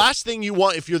 Absolutely. The last thing you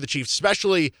want if you're the Chiefs,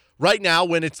 especially right now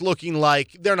when it's looking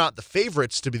like they're not the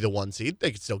favorites to be the 1 seed.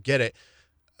 They could still get it.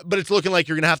 But it's looking like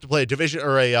you're going to have to play a division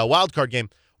or a wild card game.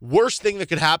 Worst thing that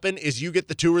could happen is you get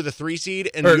the 2 or the 3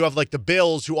 seed, and you have the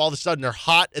Bills, who all of a sudden are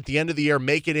hot at the end of the year,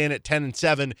 make it in at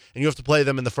 10-7, and you have to play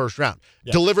them in the first round.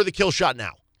 Yeah. Deliver the kill shot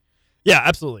now. Yeah,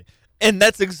 absolutely. And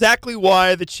that's exactly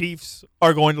why the Chiefs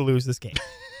are going to lose this game.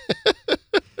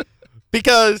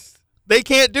 Because they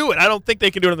can't do it. I don't think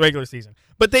they can do it in the regular season.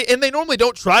 But they normally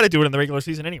don't try to do it in the regular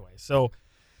season anyway. So,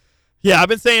 I've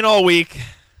been saying all week,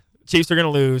 Chiefs are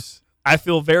going to lose. I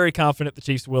feel very confident the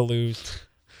Chiefs will lose.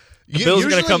 The Bills are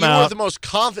going to come out. You are the most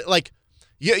confident.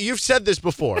 You've said this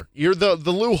before. You're the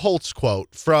Lou Holtz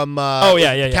quote from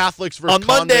Catholics versus on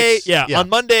Monday. convicts. On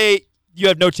Monday you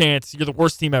have no chance. You're the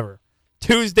worst team ever.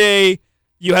 Tuesday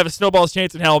you have a snowball's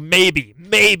chance in hell. Maybe.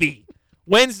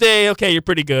 Wednesday, okay, you're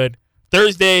pretty good.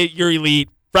 Thursday you're elite.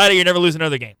 Friday you never lose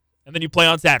another game, and then you play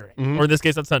on Saturday, or in this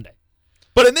case on Sunday.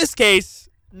 But in this case,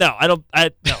 no, no,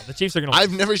 the Chiefs are going to lose.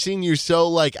 I've never seen you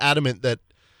so adamant that.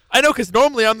 I know, because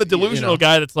normally I'm the delusional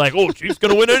guy that's like, oh, Chiefs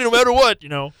going to win it no matter what,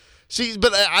 See,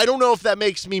 but I don't know if that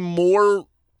makes me more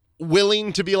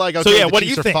willing to be like, okay, the what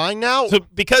Chiefs do you are think? fine now. So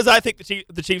because I think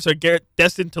the Chiefs are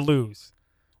destined to lose.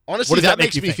 Honestly, that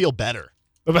makes me feel better.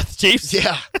 About the Chiefs?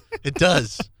 Yeah, it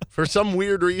does. For some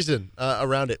weird reason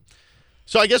around it.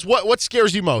 So I guess what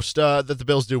scares you most that the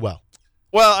Bills do well?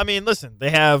 Well, I mean, listen, they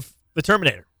have the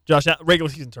Terminator. Regular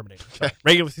season Terminator. Sorry,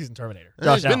 regular season Terminator.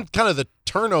 He's been kind of the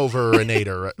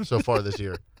turnover-inator so far this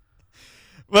year.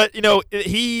 But,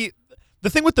 the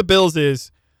thing with the Bills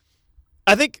is,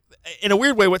 I think, in a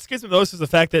weird way, what scares me most is the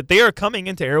fact that they are coming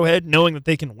into Arrowhead knowing that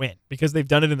they can win because they've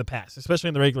done it in the past, especially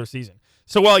in the regular season.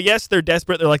 So while, yes, they're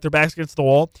desperate, they're like their backs against the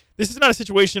wall, this is not a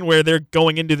situation where they're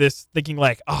going into this thinking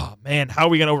like, oh, man, how are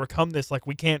we going to overcome this? Like,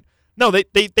 we can't. No,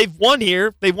 they've won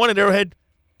here. They've won at Arrowhead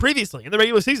previously in the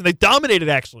regular season. They dominated,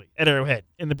 actually, at Arrowhead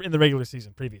in the regular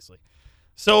season previously.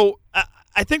 So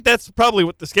I think that's probably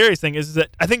what the scariest thing is that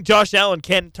I think Josh Allen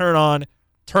can turn on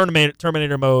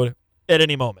Terminator mode at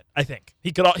any moment. I think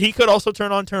he could also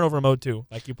turn on turnover mode too,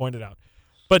 like you pointed out.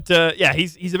 But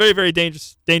he's a very, very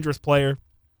dangerous player.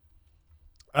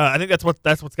 I think that's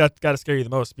what's got to scare you the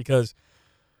most, because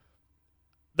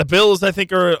the Bills, I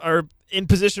think, are in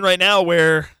position right now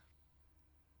where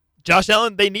Josh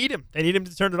Allen, they need him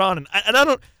to turn it on, and I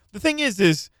don't. The thing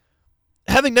is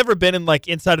having never been in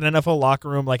inside an NFL locker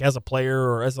room as a player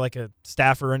or as a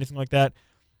staffer or anything like that.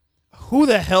 Who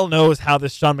the hell knows how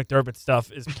this Sean McDermott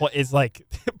stuff is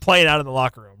playing out in the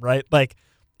locker room, right?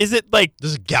 Is it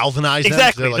does it galvanize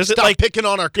exactly? them? Does it stop picking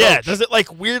on our coach? Yeah. Does it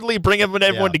weirdly bring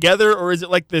everyone together, or is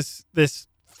it this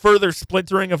further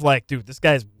splintering of dude, this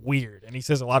guy's weird and he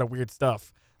says a lot of weird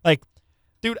stuff?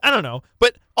 Dude, I don't know.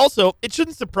 But also, it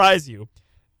shouldn't surprise you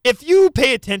if you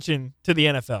pay attention to the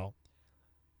NFL.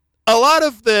 A lot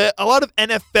of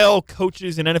NFL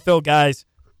coaches and NFL guys,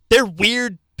 they're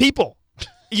weird people.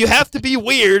 You have to be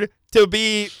weird to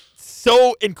be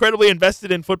so incredibly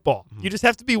invested in football. You just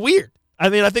have to be weird. I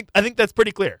mean, I think that's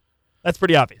pretty clear. That's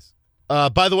pretty obvious.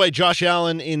 By the way, Josh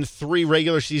Allen in 3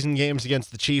 regular season games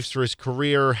against the Chiefs for his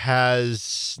career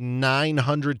has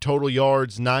 900 total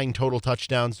yards, 9 total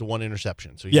touchdowns to 1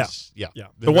 interception. So he's,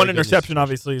 The 1 interception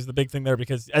obviously is the big thing there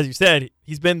because, as you said,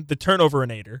 he's been the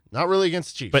turnover-inator. Not really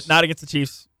against the Chiefs. But not against the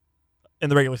Chiefs in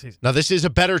the regular season. Now, this is a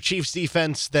better Chiefs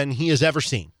defense than he has ever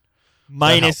seen.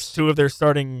 Minus 2 of their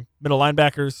starting middle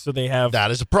linebackers, so they have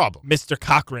that is a problem. Mr.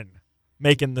 Cochran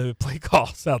making the play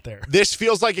calls out there. This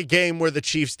feels like a game where the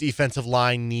Chiefs' defensive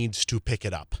line needs to pick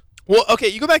it up. Well, okay,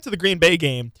 you go back to the Green Bay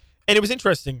game, and it was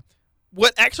interesting.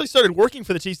 What actually started working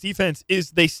for the Chiefs' defense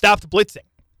is they stopped blitzing.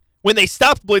 When they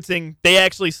stopped blitzing, they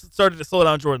actually started to slow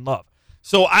down Jordan Love.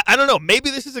 So I don't know.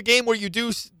 Maybe this is a game where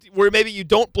maybe you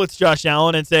don't blitz Josh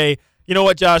Allen and say, you know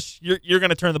what, Josh, you're going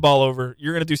to turn the ball over.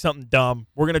 You're going to do something dumb.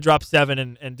 We're going to drop 7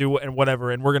 and do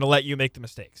whatever, and we're going to let you make the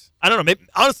mistakes. I don't know. Maybe,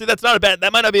 honestly, that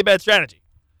might not be a bad strategy.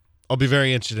 I'll be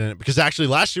very interested in it because actually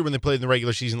last year when they played in the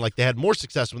regular season, they had more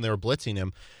success when they were blitzing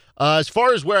him. As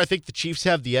far as where I think the Chiefs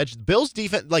have the edge, the Bills'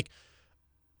 defense,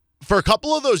 for a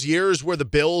couple of those years where the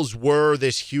Bills were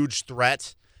this huge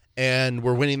threat and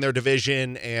were winning their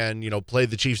division and, played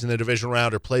the Chiefs in the divisional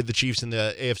round or played the Chiefs in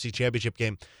the AFC Championship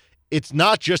game, it's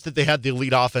not just that they had the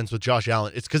elite offense with Josh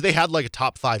Allen. It's because they had a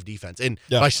top 5 defense. And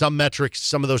by some metrics,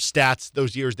 some of those stats,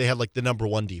 those years, they had the number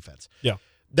 1 defense. Yeah.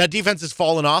 That defense has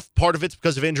fallen off. Part of it's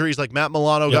because of injuries. Matt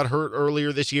Milano got hurt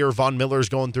earlier this year. Von Miller's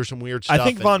going through some weird stuff. I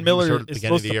think Von Miller is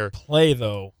supposed to play,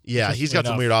 though. Yeah, he's got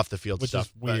some weird off-the-field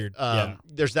stuff. Which is weird.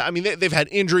 There's that. I mean, they've had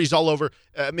injuries all over.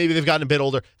 Maybe they've gotten a bit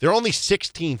older. They're only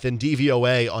 16th in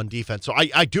DVOA on defense. So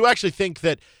I do actually think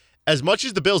that as much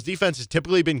as the Bills' defense has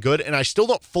typically been good, and I still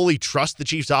don't fully trust the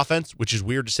Chiefs' offense, which is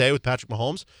weird to say with Patrick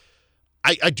Mahomes,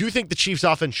 I do think the Chiefs'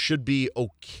 offense should be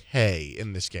okay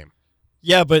in this game.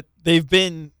 Yeah, but they've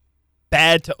been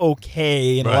bad to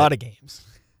okay in a lot of games.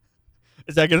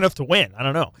 Is that good enough to win? I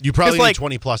don't know. You probably need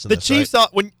 20 plus in the this, Chiefs. right?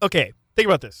 Think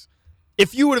about this.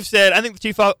 If you would have said, I think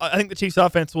the Chiefs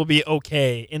offense will be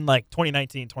okay in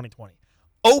 2019, 2020.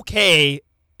 Okay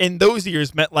in those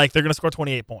years meant they're going to score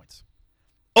 28 points.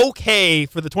 Okay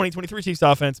for the 2023 Chiefs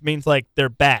offense means they're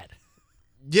bad.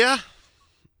 Yeah.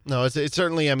 No, it's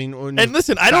certainly, and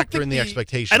listen, I don't think the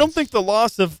expectations. I don't think the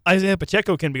loss of Isaiah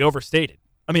Pacheco can be overstated.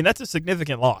 I mean, that's a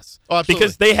significant loss. Oh, absolutely.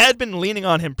 Because they had been leaning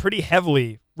on him pretty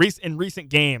heavily in recent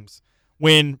games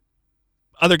when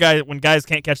guys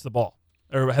can't catch the ball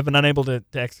or have been unable to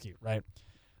execute, right?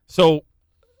 So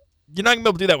you're not going to be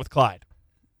able to do that with Clyde,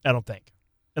 I don't think.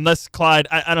 Unless Clyde,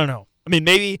 I don't know. I mean,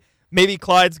 maybe LSU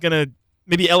Clyde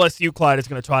is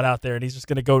going to trot out there and he's just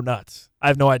going to go nuts. I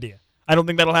have no idea. I don't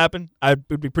think that'll happen. I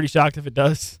would be pretty shocked if it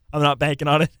does. I'm not banking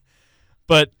on it.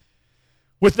 But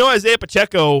with no Isaiah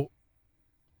Pacheco,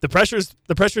 the pressure's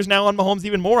now on Mahomes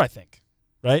even more, I think,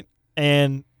 right?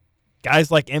 And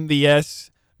guys like MVS,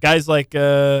 guys like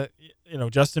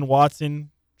Justin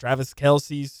Watson, Travis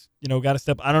Kelce's, got to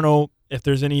step. I don't know if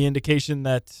there's any indication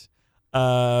that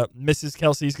Mrs.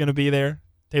 Kelce's going to be there,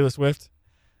 Taylor Swift.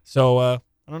 So I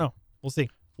don't know. We'll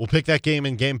see. We'll pick that game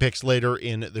in Game Picks later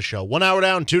in the show. 1 hour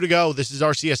down, 2 to go. This is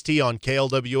RCST on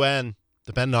KLWN.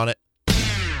 Depend on it.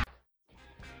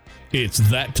 It's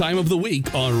that time of the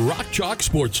week on Rock Chalk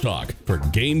Sports Talk for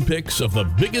game picks of the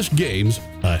biggest games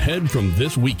ahead from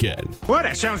this weekend. Well,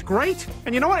 that sounds great.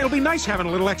 And you know what? It'll be nice having a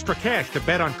little extra cash to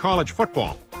bet on college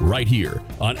football. Right here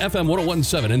on FM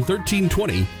 1017 and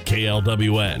 1320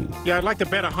 KLWN. Yeah, I'd like to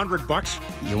bet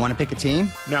 $100. You want to pick a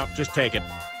team? No, just take it.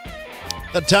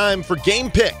 The time for Game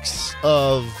Picks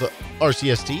of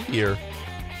RCST here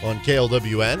on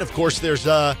KLWN. Of course, there's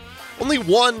only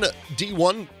one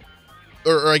D1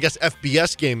 or I guess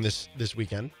FBS game this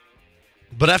weekend,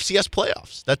 but FCS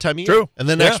playoffs that time of year. True. And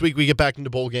then next week we get back into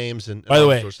bowl games and by the all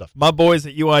way, that sort of stuff. my boys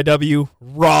at UIW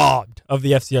robbed of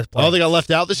the FCS playoffs. Oh, they got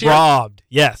left out this year? Robbed.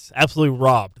 Yes, absolutely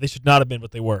robbed. They should not have been what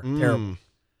they were. Terrible.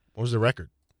 What was the record?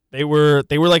 They were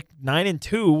like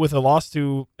 9-2 with a loss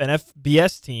to an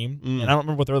FBS team, and I don't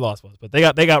remember what their loss was, but they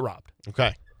got robbed.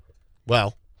 Okay.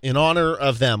 Well, in honor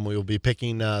of them, we will be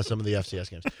picking some of the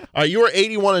FCS games. All right, you are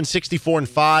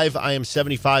 81-64-5. I am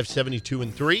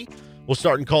 75-72-3. We'll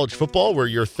start in college football, where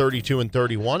you're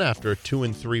 32-31 after a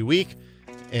 2-3 week,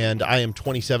 and I am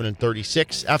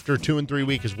 27-36 after a 2-3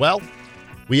 week as well.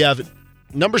 We have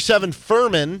number 7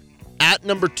 Furman at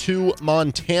number 2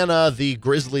 Montana. The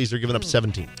Grizzlies are giving up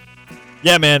 17.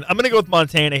 Yeah, man, I'm gonna go with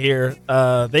Montana here.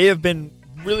 They have been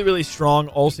really, really strong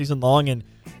all season long, and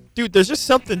dude, there's just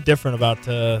something different about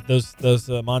those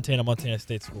Montana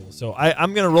State schools. So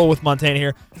I'm going to roll with Montana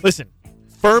here. Listen,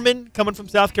 Furman coming from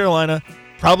South Carolina,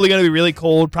 probably going to be really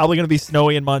cold, probably going to be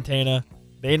snowy in Montana.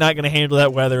 They're not going to handle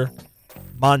that weather.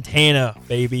 Montana,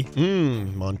 baby.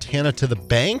 Montana to the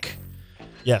bank?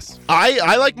 Yes.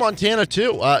 I like Montana,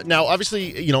 too. Now,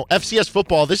 obviously, FCS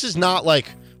football, this is not like,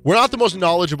 we're not the most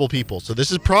knowledgeable people, so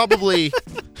this is probably...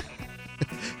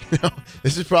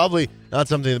 this is probably not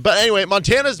something. But anyway,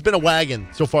 Montana's been a wagon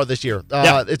so far this year.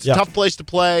 It's a tough place to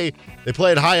play. They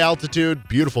play at high altitude.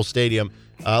 Beautiful stadium.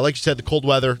 Like you said, the cold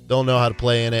weather, they'll know how to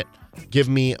play in it. Give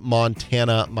me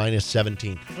Montana minus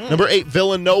 17. Number 8,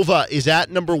 Villanova is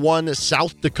at number 1,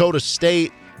 South Dakota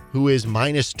State, who is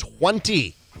minus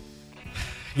 20.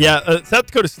 Yeah, South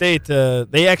Dakota State,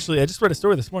 they actually, I just read a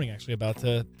story this morning actually about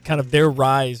kind of their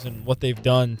rise and what they've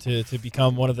done to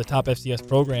become one of the top FCS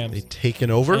programs. They've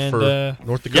taken over for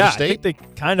North Dakota State? I think they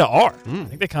kind of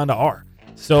are.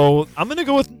 So I'm gonna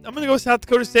go with South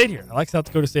Dakota State here. I like South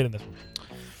Dakota State in this one.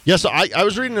 Yeah, so I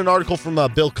was reading an article from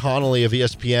Bill Connolly of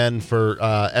ESPN for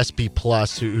SP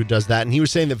Plus, who does that, and he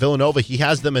was saying that Villanova, he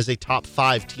has them as a top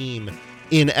 5 team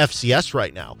in FCS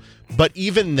right now. But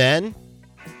even then,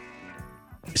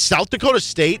 South Dakota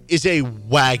State is a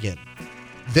wagon.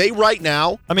 They right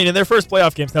now... I mean, in their first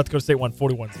playoff game, South Dakota State won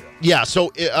 41-0. Yeah, so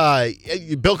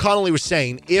Bill Connolly was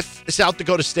saying if South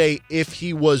Dakota State, if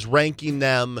he was ranking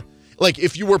them, like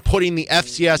if you were putting the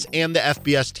FCS and the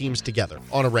FBS teams together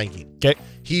on a ranking, okay,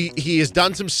 he has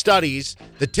done some studies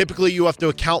that typically you have to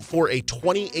account for a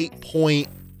 28-point,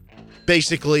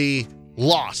 basically,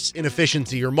 loss in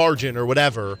efficiency or margin or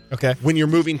whatever when you're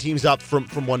moving teams up from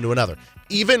one to another.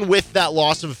 Even with that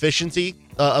loss of efficiency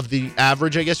of the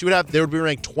average, I guess you would have, they would be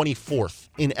ranked 24th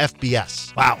in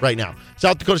FBS. Wow. Right now.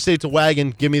 South Dakota State's a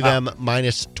wagon. Give me them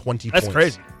minus 20 points. That's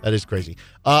crazy. That is crazy.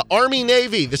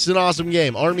 Army-Navy. This is an awesome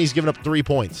game. Army's giving up 3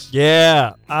 points.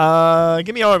 Yeah.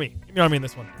 Give me Army. Give me Army in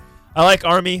this one. I like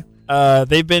Army.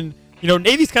 They've been,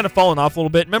 Navy's kind of fallen off a little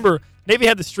bit. Remember, Navy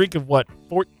had the streak of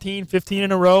 14, 15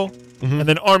 in a row? Mm-hmm. And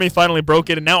then Army finally broke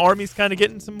it, and now Army's kind of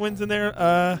getting some wins in there.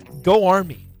 Go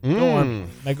Army. Go Army.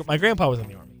 My grandpa was in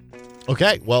the Army.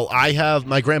 Okay, well,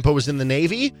 my grandpa was in the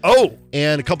Navy. Oh.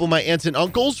 And a couple of my aunts and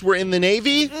uncles were in the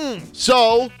Navy.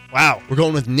 So, wow, we're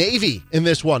going with Navy in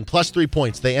this one, plus 3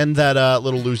 points. They end that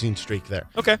little losing streak there.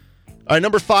 Okay. All right,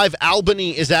 number 5,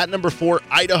 Albany is at number 4,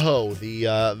 Idaho.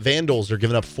 The Vandals are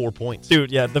giving up 4 points.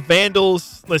 Dude, yeah, the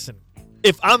Vandals, listen,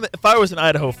 if I was an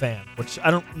Idaho fan, which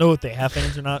I don't know if they have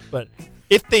fans or not, but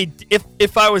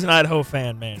if I was an Idaho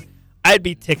fan, man, I'd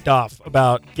be ticked off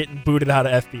about getting booted out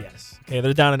of FBS. Okay,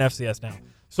 they're down in FCS now.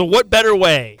 So what better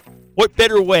way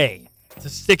to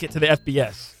stick it to the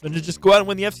FBS than to just go out and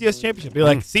win the FCS championship? Be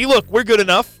like, see, look, we're good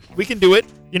enough. We can do it.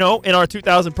 In our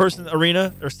 2,000 person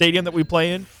arena or stadium that we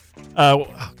play in. Oh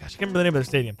gosh, I can't remember the name of the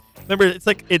stadium. Remember, it's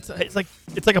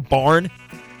like a barn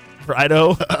for Idaho. You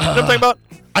know what I'm talking about?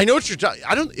 I know what you're talking.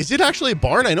 Is it actually a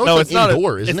barn? I know it's not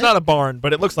indoor, isn't it? It's not a barn,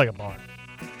 but it looks like a barn,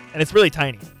 and it's really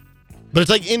tiny. But it's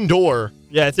like indoor.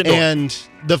 Yeah, it's indoor. And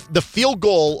the field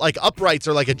goal uprights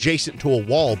are adjacent to a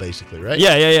wall, basically, right?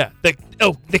 Yeah.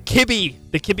 The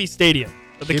Kirby Stadium,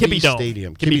 the Kirby Dome.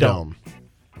 Stadium, Kirby Dome.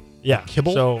 Yeah.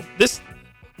 Kibble? So this,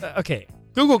 okay.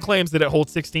 Google claims that it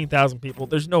holds 16,000 people.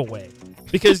 There's no way,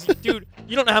 because dude,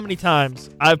 you don't know how many times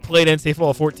I've played NCAA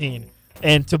Football 14,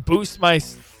 and to boost my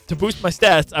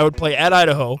stats, I would play at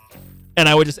Idaho, and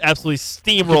I would just absolutely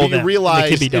steamroll them. You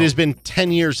realize it Dome. has been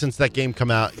 10 years since that game came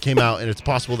out, and it's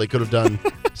possible they could have done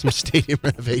some stadium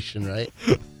renovation, right?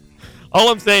 All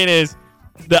I'm saying is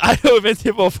the Idaho NCAA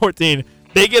Football 14,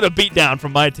 they get a beatdown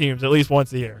from my teams at least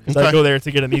once a year, because I go there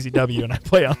to get an easy W, and I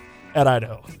play at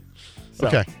Idaho. So,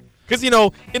 okay. Because,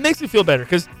 it makes me feel better,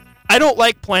 because I don't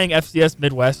like playing FCS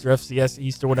Midwest or FCS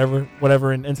East or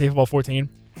whatever in NCAA Football 14.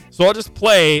 So I'll just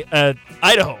play at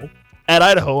Idaho, and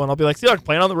I'll be like, see, I'm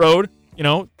playing on the road,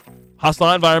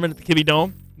 hostile environment at the Kirby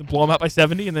Dome, blow them out by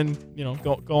 70, and then,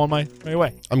 go on my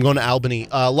way. I'm going to Albany.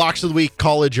 Locks of the week,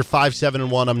 college, you're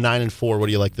 5-7-1. I'm 9-4. What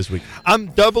do you like this week? I'm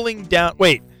doubling down.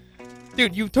 Wait,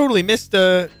 dude, you totally missed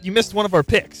one of our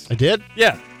picks. I did?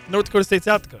 Yeah, North Dakota State,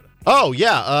 South Dakota. Oh,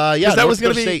 yeah. Yeah, that was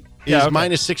North going to Dakota be... State is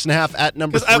minus 6.5 at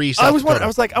number 3, South Dakota. I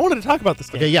was like, I wanted to talk about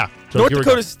this game. Okay, yeah. So North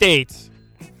Dakota State,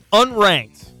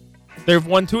 unranked. They've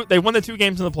won the 2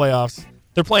 games in the playoffs.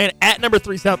 They're playing at number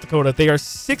 3, South Dakota. They are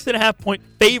 6.5-point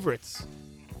favorites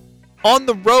on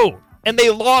the road, and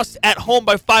they lost at home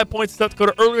by 5 points to South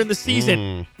Dakota earlier in the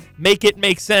season. Make it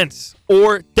make sense,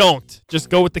 or don't.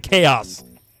 Just go with the chaos.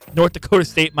 North Dakota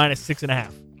State minus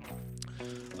 6.5.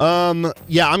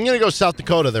 Yeah, I'm going to go South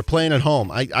Dakota. They're playing at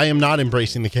home. I am not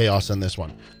embracing the chaos on this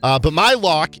one. But my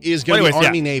lock is going to be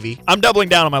Army-Navy. I'm doubling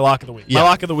down on my lock of the week. Yeah. My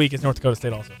lock of the week is North Dakota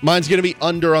State also. Mine's going to be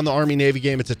under on the Army-Navy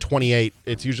game. It's at 28.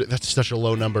 That's such a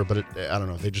low number, but I don't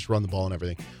know. They just run the ball and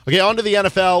everything. Okay, on to the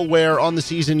NFL, where on the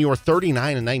season you are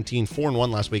 39-19, 4-1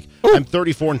 last week. Ooh. I'm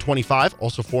 34-25,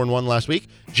 also 4-1 last week.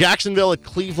 Jacksonville at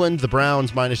Cleveland, the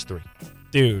Browns minus 3.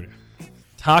 Dude,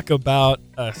 talk about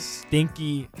a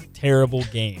stinky, terrible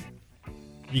game.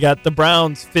 You got the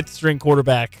Browns' 5th-string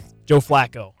quarterback, Joe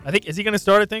Flacco. Is he going to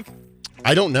start, I think?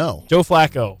 I don't know. Joe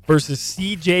Flacco versus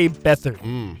C.J. Beathard.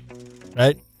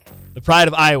 Right? The pride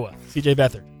of Iowa, C.J.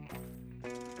 Beathard.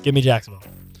 Give me Jacksonville.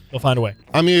 They'll find a way.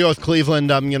 I'm going to go with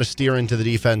Cleveland. I'm going to steer into the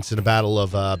defense in a battle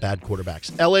of bad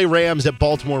quarterbacks. L.A. Rams at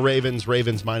Baltimore Ravens.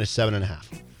 Ravens minus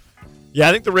 7.5. Yeah,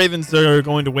 I think the Ravens are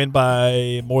going to win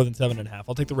by more than 7.5.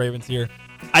 I'll take the Ravens here.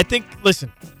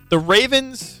 Listen, the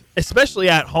Ravens, especially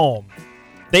at home,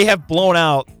 they have blown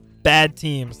out bad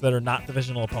teams that are not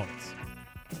divisional opponents.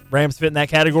 Rams fit in that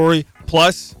category.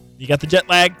 Plus, you got the jet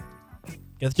lag.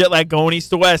 Going east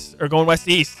to west or going west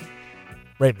to east.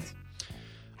 Ravens.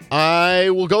 I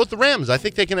will go with the Rams. I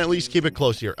think they can at least keep it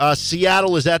close here.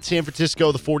 Seattle is at San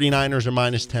Francisco. The 49ers are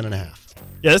minus 10.5.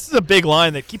 Yeah, this is a big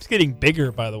line that keeps getting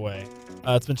bigger, by the way.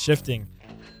 It's been shifting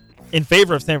in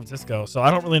favor of San Francisco, so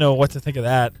I don't really know what to think of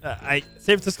that.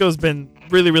 San Francisco's been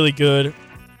really, really good.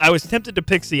 I was tempted to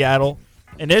pick Seattle.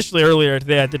 Initially, earlier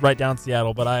today, I did write down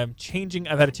Seattle, but I've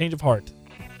had a change of heart.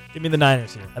 Give me the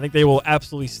Niners here. I think they will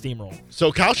absolutely steamroll.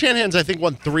 So Kyle Shanahan's, I think,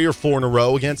 won 3 or 4 in a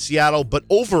row against Seattle, but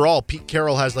overall, Pete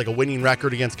Carroll has a winning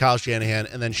record against Kyle Shanahan,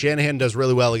 and then Shanahan does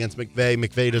really well against McVay.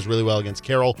 McVay does really well against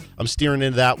Carroll. I'm steering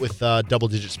into that with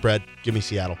double-digit spread. Give me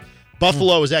Seattle.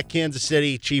 Buffalo is at Kansas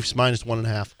City. Chiefs minus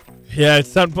 1.5. Yeah,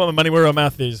 it's time to put my money where my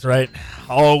mouth is, right?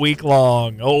 All week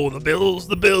long. Oh, the Bills.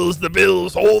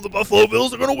 Oh, the Buffalo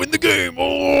Bills are going to win the game.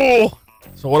 Oh.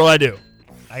 So what do?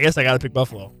 I guess I got to pick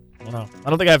Buffalo. I don't know. I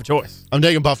don't think I have a choice. I'm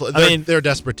taking Buffalo. They're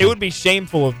desperate too. It would be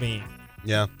shameful of me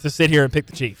to sit here and pick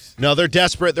the Chiefs. No, they're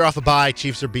desperate. They're off a bye.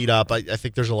 Chiefs are beat up. I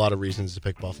think there's a lot of reasons to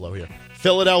pick Buffalo here.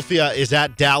 Philadelphia is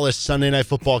at Dallas. Sunday Night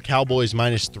Football. Cowboys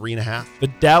minus 3.5. The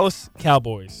Dallas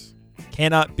Cowboys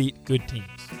cannot beat good teams.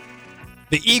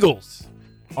 The Eagles,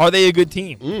 are they a good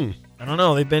team? I don't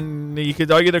know. You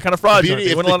could argue they're kind of frauds.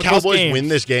 If the Cowboys win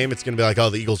this game, it's going to be like, oh,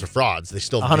 the Eagles are frauds. They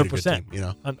still have a good team,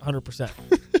 100%.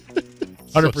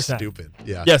 100%. So stupid.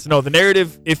 Yeah. Yes. No. The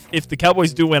narrative. If the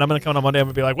Cowboys do win, I'm going to come on Monday. I'm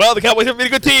going to be like, well, the Cowboys haven't been a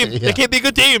good team. They can't be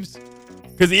good teams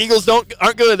because the Eagles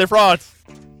aren't good. They're frauds.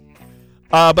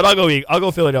 But I'll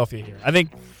go Philadelphia here. I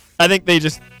think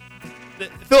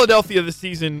Philadelphia this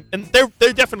season, and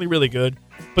they're definitely really good.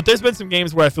 But there's been some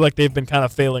games where I feel like they've been kind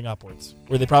of failing upwards,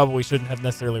 where they probably shouldn't have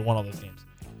necessarily won all those games.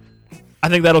 I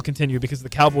think that'll continue because the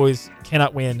Cowboys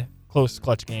cannot win close,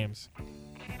 clutch games.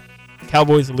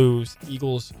 Cowboys lose,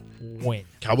 Eagles win.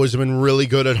 Cowboys have been really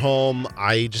good at home.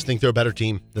 I just think they're a better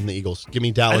team than the Eagles. Give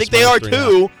me Dallas. I think they are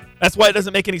too. That's why it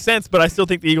doesn't make any sense, but I still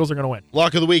think the Eagles are going to win.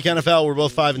 Lock of the week, NFL. We're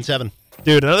both 5-7.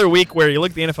 Dude, another week where you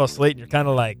look at the NFL slate and you're kind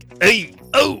of like, hey,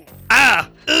 oh, ah,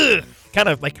 ugh. Kind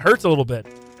of like hurts a little bit.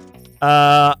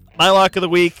 My lock of the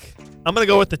week, I'm going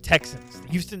to go with the Texans, the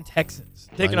Houston Texans,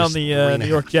 taking on the New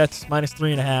York Jets,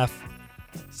 -3.5.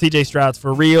 CJ Stroud's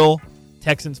for real.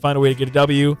 Texans find a way to get a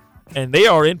W, and they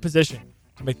are in position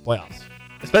to make the playoffs,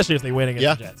 especially if they win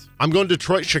against the Jets. I'm going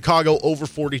Detroit, Chicago over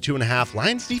 42.5.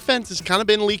 Lions defense has kind of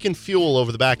been leaking fuel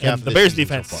over the back half of the Bears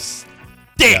defense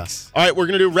stinks. All right, we're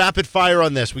going to do rapid fire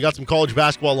on this. We got some college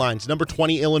basketball lines. Number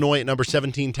 20, Illinois at number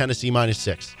 17, Tennessee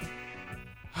 -6.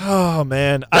 Oh,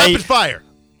 man. Rapid fire.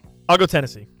 I'll go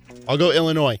Tennessee. I'll go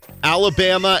Illinois.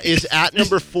 Alabama is at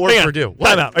number 4, Purdue.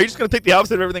 Time out. Are you just going to pick the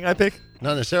opposite of everything I pick?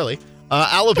 Not necessarily.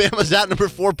 Alabama's at number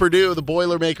 4, Purdue. The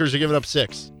Boilermakers are giving up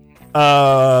 6.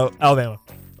 Alabama.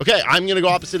 Okay, I'm going to go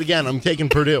opposite again. I'm taking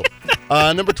Purdue.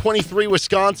 Number 23,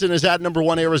 Wisconsin is at number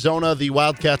 1, Arizona. The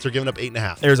Wildcats are giving up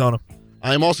 8.5. Arizona.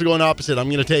 I'm also going opposite. I'm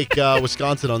going to take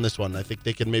Wisconsin on this one. I think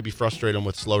they can maybe frustrate them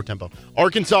with slower tempo.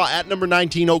 Arkansas at number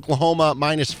 19, Oklahoma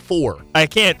 -4. I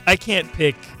can't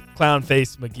pick Clown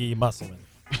Face McGee Musselman.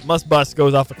 Must bust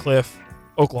goes off a cliff.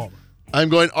 Oklahoma. I'm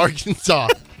going Arkansas.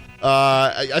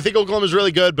 I think Oklahoma's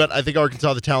really good, but I think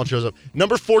Arkansas, the talent shows up.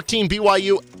 Number 14,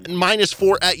 BYU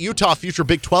 -4 at Utah, future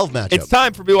Big 12 matchup. It's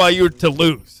time for BYU to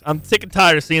lose. I'm sick and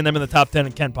tired of seeing them in the top 10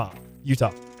 in Ken Pom.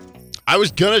 Utah. I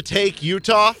was going to take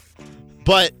Utah,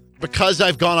 but because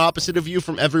I've gone opposite of you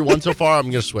from every one so far,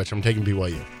 I'm going to switch. I'm taking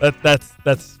BYU.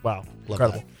 That's wow. Love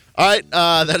incredible. That. All right,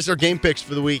 that is our game picks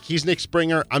for the week. He's Nick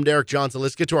Springer. I'm Derek Johnson.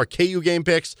 Let's get to our KU game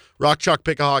picks. Rock Chalk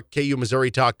Pick-a-Hawk, KU Missouri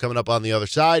talk coming up on the other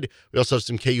side. We also have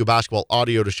some KU basketball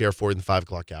audio to share for you in the 5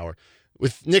 o'clock hour.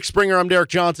 With Nick Springer, I'm Derek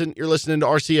Johnson. You're listening to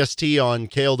RCST on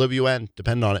KLWN.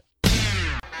 Depend on it.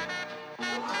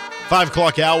 5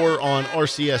 o'clock hour on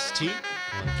RCST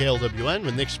on KLWN.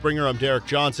 With Nick Springer, I'm Derek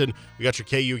Johnson. We got your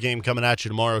KU game coming at you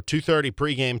tomorrow. 2:30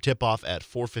 pregame tip-off at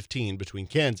 4:15 between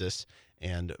Kansas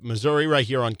and Missouri right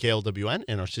here on KLWN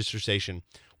and our sister station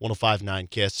 105.9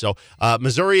 KISS. So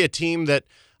Missouri, a team that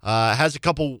has a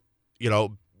couple,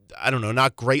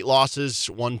 not great losses,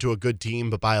 one to a good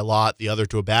team, but by a lot, the other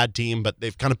to a bad team, but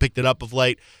they've kind of picked it up of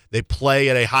late. They play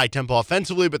at a high tempo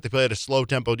offensively, but they play at a slow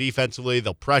tempo defensively.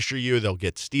 They'll pressure you. They'll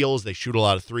get steals. They shoot a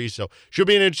lot of threes. So should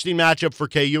be an interesting matchup for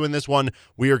KU in this one.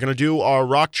 We are going to do our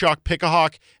Rock Chalk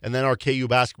Pick-a-Hawk and then our KU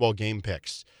basketball game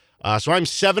picks. So I'm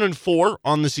 7-4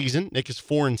 on the season. Nick is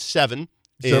 4-7.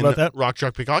 Sure about that? Rock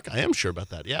Chalk Pick-a-Hawk. I am sure about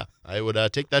that. Yeah, I would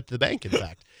take that to the bank. In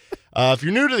fact, if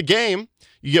you're new to the game,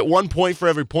 you get 1 point for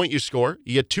every point you score.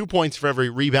 You get 2 points for every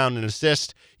rebound and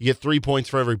assist. You get 3 points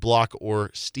for every block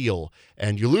or steal,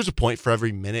 and you lose a point for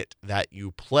every minute that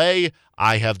you play.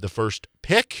 I have the first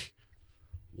pick.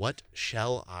 What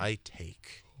shall I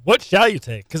take? What shall you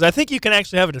take? Because I think you can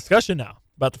actually have a discussion now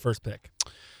about the first pick.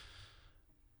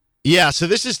 Yeah, so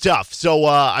this is tough. So,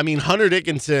 Hunter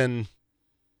Dickinson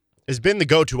has been the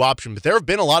go-to option, but there have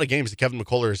been a lot of games that Kevin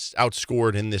McCullough has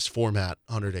outscored in this format,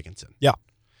 Hunter Dickinson. Yeah,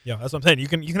 that's what I'm saying. You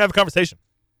can have a conversation.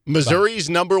 Missouri's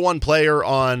number one player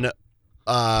on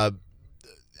Evan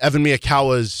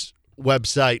Miyakawa's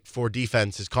website for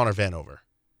defense is Connor Vanover.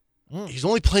 He's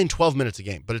only playing 12 minutes a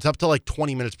game, but it's up to like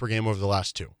 20 minutes per game over the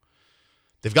last 2.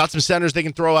 They've got some centers they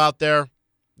can throw out there.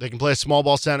 They can play a small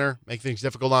ball center, make things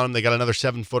difficult on them. They got another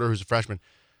 7-footer who's a freshman.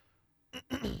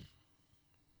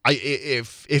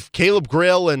 If Caleb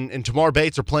Grill and Tamar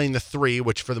Bates are playing the 3,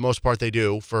 which for the most part they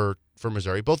do for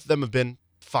Missouri, both of them have been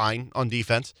fine on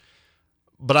defense.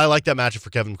 But I like that matchup for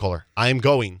Kevin McCullough. I am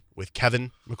going with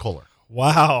Kevin McCullough.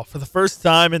 Wow. For the first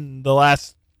time in the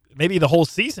last, maybe the whole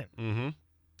season,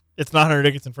 It's not Hunter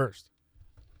Dickinson first.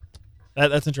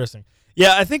 That's interesting.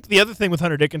 Yeah, I think the other thing with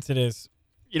Hunter Dickinson is,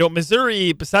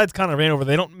 Missouri, besides Connor Vanover,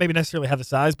 they don't maybe necessarily have the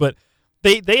size, but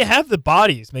they have the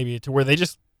bodies maybe to where they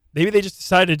just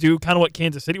decided to do kind of what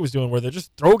Kansas City was doing, where they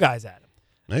just throw guys at him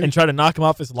and try to knock him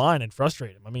off his line and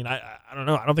frustrate him. I mean, I don't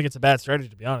know. I don't think it's a bad strategy,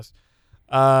 to be honest.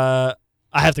 I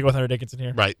have to go with Hunter Dickinson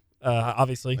here. Right.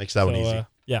 Obviously. Makes that one easy.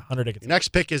 Yeah, Hunter Dickinson. Your next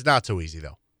pick is not so easy,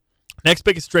 though. Next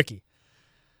pick is tricky.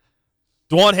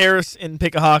 DeJuan Harris in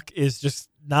Pick-a-Hawk is just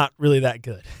not really that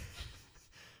good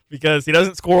because he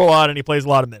doesn't score a lot and he plays a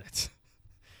lot of minutes.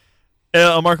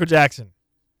 Marco Jackson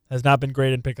has not been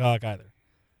great in Pick-a-Hawk either.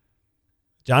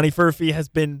 Johnny Furphy has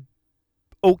been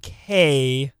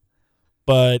okay,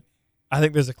 but I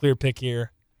think there's a clear pick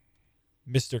here.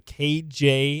 Mr.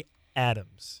 KJ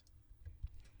Adams.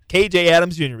 KJ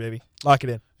Adams Jr., baby. Lock it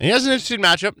in. And he has an interesting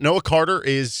matchup. Noah Carter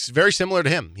is very similar to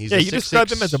him. He's you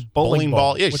described him as a bowling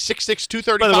ball. Yeah, he's 6'6",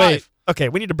 235. By the way, okay,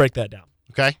 we need to break that down.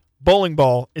 Okay. Bowling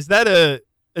ball, is that a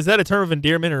term of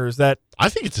endearment, or is that... I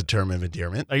think it's a term of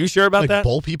endearment. Are you sure about that?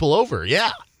 Bowl people over.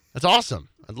 Yeah. That's awesome.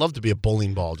 I'd love to be a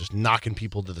bowling ball, just knocking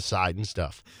people to the side and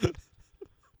stuff. But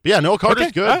yeah, Noah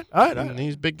Carter's good. All right. And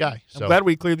he's a big guy. So. I'm glad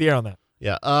we cleared the air on that.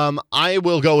 Yeah. I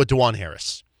will go with DeJuan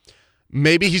Harris.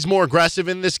 Maybe he's more aggressive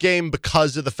in this game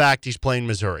because of the fact he's playing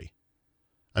Missouri.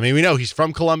 I mean, we know he's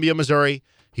from Columbia, Missouri.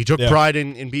 He took pride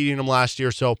in beating them last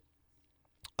year. So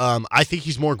I think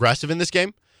he's more aggressive in this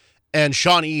game. And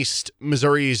Sean East,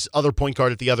 Missouri's other point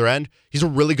guard at the other end, he's a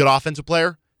really good offensive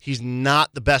player. He's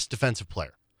not the best defensive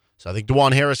player. So I think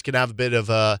DeJuan Harris can have a bit of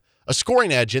a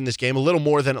scoring edge in this game, a little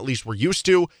more than at least we're used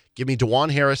to. Give me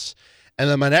DeJuan Harris. And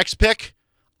then my next pick,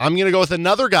 I'm going to go with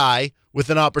another guy with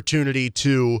an opportunity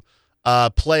to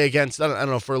play against, I don't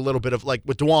know, for a little bit of, like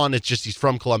with DeJuan, it's just he's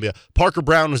from Columbia. Parker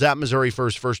Brown was at Missouri for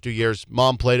his first 2 years.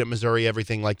 Mom played at Missouri,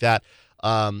 everything like that.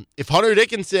 If Hunter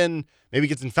Dickinson maybe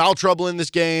gets in foul trouble in this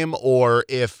game, or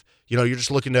if you're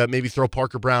just looking to maybe throw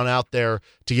Parker Brown out there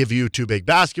to give you too big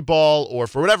basketball, or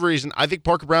for whatever reason, I think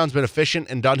Parker Brown's been efficient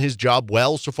and done his job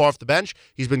well so far off the bench.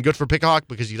 He's been good for Pickhawk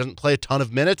because he doesn't play a ton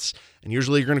of minutes, and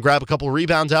usually you're going to grab a couple of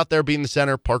rebounds out there being the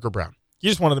center. Parker Brown. You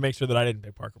just wanted to make sure that I didn't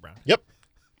pick Parker Brown. Yep.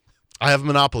 I have a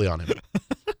monopoly on him.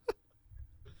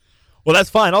 Well, that's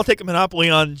fine. I'll take a monopoly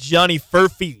on Johnny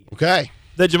Furphy. Okay.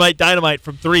 Vegemite Dynamite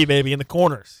from 3, baby, in the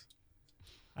corners.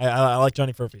 I like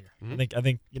Johnny Furphy here. Mm-hmm. I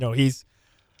think he's.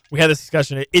 We had this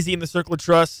discussion. Is he in the circle of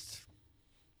trust?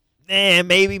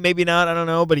 Maybe, maybe not. I don't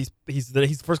know. But he's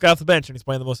the first guy off the bench, and he's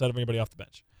playing the most out of anybody off the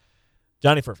bench.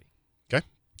 Johnny Furphy. Okay.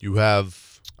 You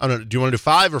have. I don't know. Do you want to do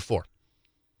 5 or 4?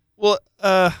 Well,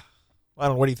 I don't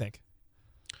know. What do you think?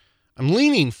 I'm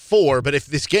leaning 4, but if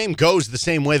this game goes the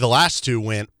same way the last 2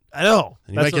 went, I know.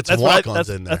 You might get some walk-ons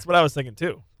in there. That's what I was thinking,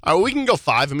 too. All right, we can go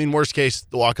 5. I mean, worst case,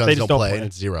 the walk-ons don't play, and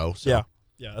it's 0. So.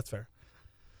 Yeah, that's fair.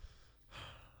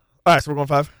 All right, so we're going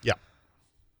 5? Yeah.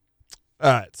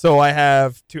 All right, so I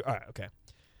have 2. All right, okay.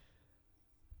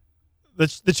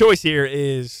 The choice here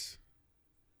is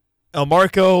El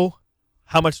Marco.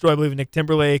 How much do I believe in Nick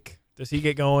Timberlake? Does he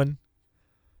get going?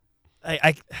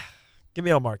 Give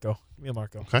me El Marco. Give me El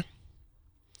Marco. Okay.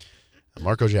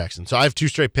 Marco Jackson. So I have 2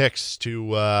 straight picks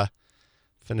to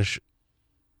finish.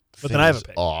 But then I have a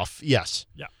pick off. Yes.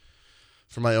 Yeah.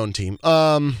 For my own team.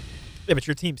 Yeah, but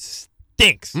your team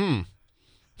stinks.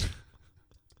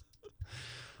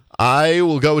 I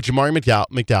will go with Jamari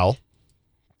McDowell.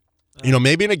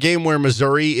 Maybe in a game where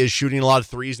Missouri is shooting a lot of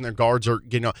threes and their guards are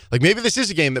getting like maybe this is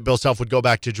a game that Bill Self would go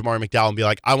back to Jamari McDowell and be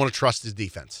like, I want to trust his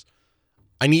defense.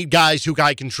 I need guys who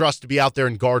I can trust to be out there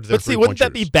and guard their three-point wouldn't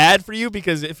that be bad for you?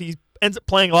 Because if he ends up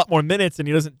playing a lot more minutes and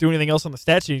he doesn't do anything else on the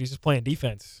stat sheet, he's just playing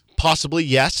defense. Possibly,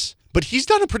 yes. But he's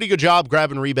done a pretty good job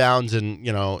grabbing rebounds and,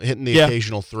 hitting the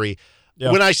occasional 3.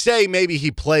 Yeah. When I say maybe he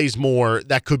plays more,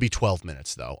 that could be 12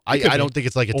 minutes, though. I don't think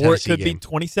it's like a Tennessee game. Or it could be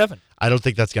 27. I don't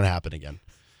think that's going to happen again.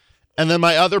 And then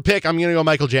my other pick, I'm going to go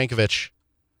Michael Jankovic.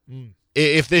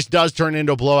 If this does turn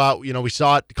into a blowout, we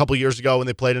saw it a couple years ago when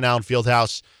they played in Allen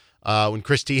Fieldhouse. When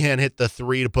Chris Tehan hit the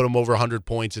 3 to put him over 100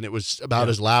 points, and it was about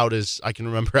as loud as I can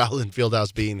remember Allen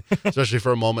Fieldhouse being, especially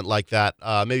for a moment like that.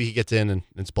 Maybe he gets in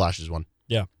and splashes one.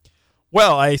 Yeah.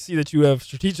 Well, I see that you have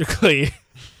strategically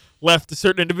left a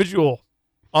certain individual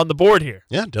on the board here.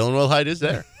 Yeah, Dylan Wilhite is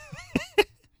there.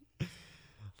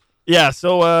 Yeah,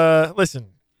 so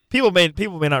listen, people may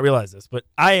not realize this, but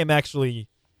I am actually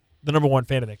the number 1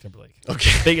 fan of Nick Timberlake.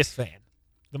 Okay. Biggest fan.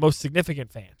 The most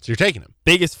significant fan. So you're taking him.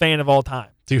 Biggest fan of all time.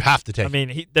 So you have to take him. I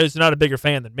mean, there's not a bigger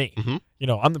fan than me. Mm-hmm.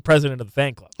 I'm the president of the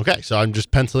fan club. Okay, so I'm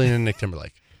just penciling in Nick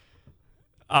Timberlake.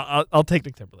 I'll take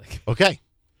Nick Timberlake. Okay.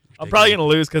 I'm probably going to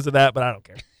lose because of that, but I don't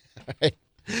care. All right.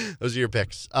 Those are your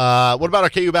picks. What about our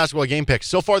KU basketball game picks?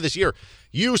 So far this year,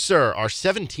 you, sir, are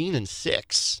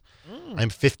 17-6. I'm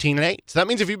 15-8. So that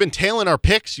means if you've been tailing our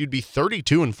picks, you'd be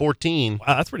 32-14. Wow,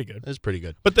 that's pretty good. That's pretty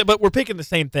good. But we're picking the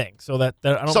same thing, so that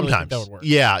I don't really think that would work.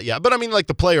 Yeah. But I mean, like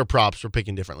the player props, we're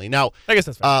picking differently. Now, I guess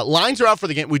that's fine. Lines are out for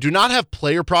the game. We do not have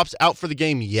player props out for the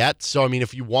game yet. So I mean,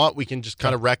 if you want, we can just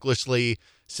kind of recklessly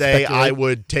say I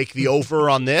would take the over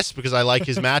on this because I like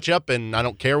his matchup and I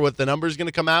don't care what the number is going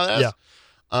to come out as.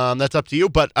 Yeah. That's up to you.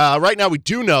 But right now we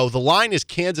do know the line is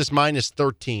Kansas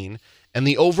 -13, and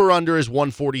the over-under is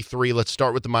 143. Let's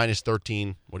start with the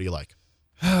 -13. What do you like?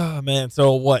 Oh, man.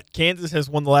 So what? Kansas has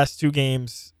won the last 2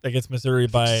 games against Missouri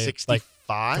by 65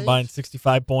 65? Combined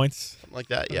 65 points. Something like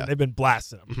that, yeah. They've been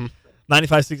blasting them.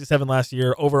 95-67 last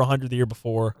year, over 100 the year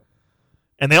before.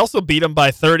 And they also beat them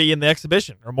by 30 in the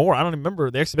exhibition or more. I don't remember.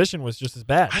 The exhibition was just as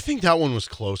bad. I think that one was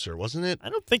closer, wasn't it? I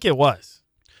don't think it was.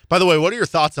 By the way, what are your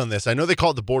thoughts on this? I know they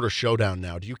call it the Border Showdown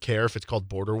now. Do you care if it's called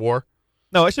Border War?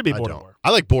 No, it should be Border War.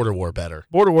 I like Border War better.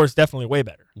 Border War is definitely way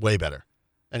better. Way better.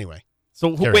 Anyway.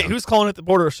 So, who's calling it the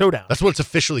Border Showdown? That's what it's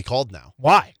officially called now.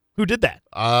 Why? Who did that?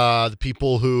 The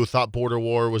people who thought Border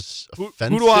War was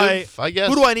offensive, I guess.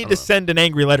 Who do I need to send an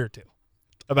angry letter to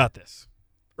about this?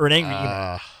 Or an angry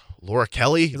email? Laura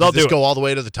Kelly? Does I'll this do go all the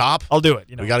way to the top? I'll do it.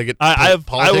 We got to get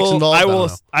politics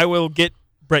involved? I will get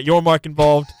Brett Yormark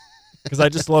involved because I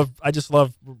just love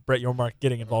Brett Yormark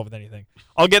getting involved with anything.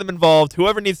 I'll get him involved.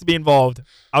 Whoever needs to be involved,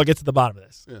 I'll get to the bottom of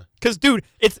this. Because, dude,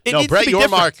 it needs Brett to be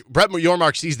different. Brett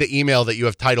Yormark sees the email that you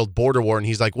have titled Border War, and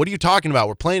he's like, what are you talking about?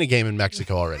 We're playing a game in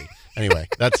Mexico already. Anyway,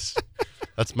 that's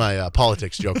my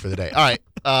politics joke for the day. All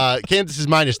right, Kansas is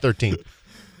minus 13.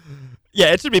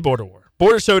 Yeah, it should be Border War.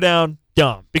 Border Showdown,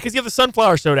 dumb. Because you have the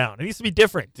Sunflower Showdown. It needs to be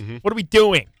different. What are we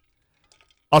doing?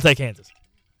 I'll take Kansas.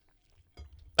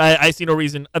 I see no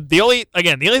reason. The only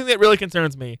thing that really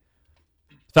concerns me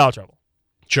is foul trouble.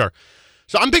 Sure.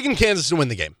 So I'm picking Kansas to win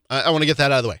the game. I want to get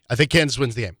that out of the way. I think Kansas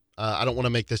wins the game. I don't want to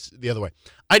make this the other way.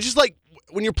 I just like,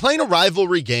 when you're playing a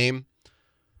rivalry game,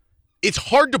 it's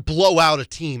hard to blow out a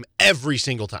team every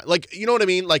single time. Like, you know what I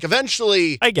mean? Like,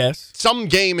 eventually, I guess, some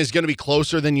game is going to be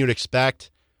closer than you'd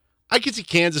expect. I could see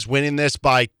Kansas winning this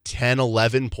by 10,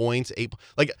 11 points, 8.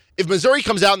 Like, if Missouri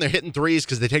comes out and they're hitting threes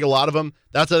because they take a lot of them,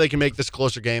 that's how they can make this a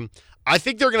closer game. I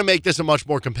think they're going to make this a much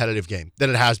more competitive game than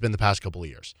it has been the past couple of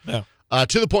years. Yeah.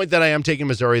 To the point that I am taking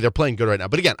Missouri. They're playing good right now.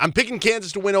 But again, I'm picking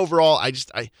Kansas to win overall. I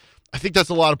think that's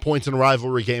a lot of points in a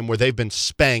rivalry game where they've been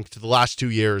spanked the last 2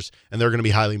 years, and they're going to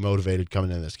be highly motivated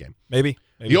coming into this game. Maybe.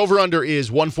 The over-under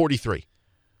is 143.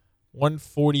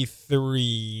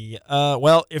 143.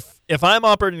 Well, if I'm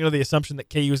operating under the assumption that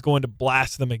KU is going to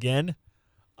blast them again,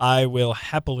 I will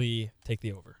happily take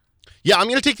the over. Yeah, I'm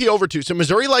going to take the over, too. So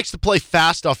Missouri likes to play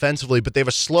fast offensively, but they have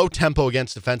a slow tempo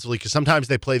against defensively because sometimes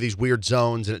they play these weird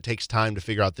zones and it takes time to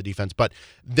figure out the defense. But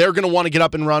they're going to want to get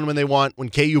up and run when they want. When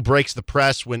KU breaks the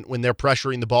press, when they're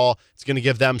pressuring the ball, it's going to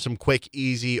give them some quick,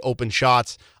 easy, open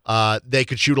shots. They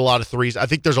could shoot a lot of threes. I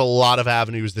think there's a lot of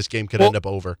avenues this game could end up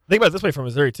over. Think about it this way for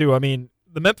Missouri, too. I mean,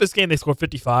 the Memphis game, they scored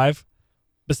 55.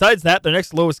 Besides that, their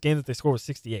next lowest game that they scored was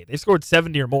 68. They scored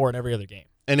 70 or more in every other game.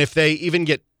 And if they even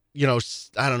get,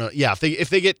 I don't know. Yeah, if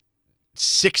they get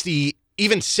 60,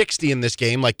 even 60 in this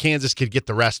game, like Kansas could get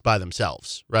the rest by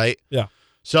themselves, right? Yeah.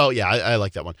 So, yeah, I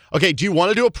like that one. Okay, do you want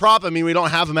to do a prop? I mean, we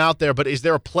don't have them out there, but is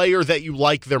there a player that you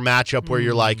like their matchup where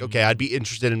you're like, okay, I'd be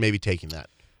interested in maybe taking that?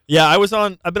 Yeah, I've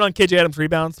been on KJ Adams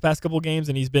rebounds the past couple of games,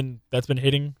 and that's been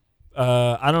hitting.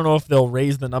 I don't know if they'll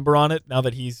raise the number on it now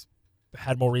that he's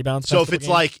had more rebounds. So if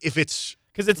it's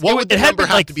because it had been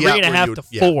like 3.5 to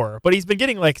 4, but he's been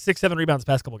getting like 6-7 rebounds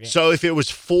the past couple games. So if it was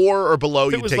 4 or below,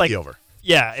 you'd take the over.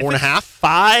 Yeah, 4.5,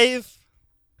 5.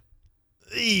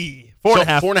 4.5.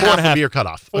 4.5 would be your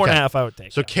cutoff. 4.5, I would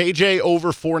take. So KJ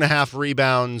over 4.5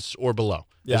 rebounds or below.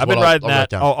 Yeah, I've been riding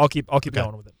that. I'll keep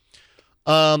going with it.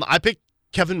 I picked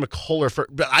Kevin McCullough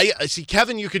but I see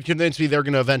Kevin. You could convince me they're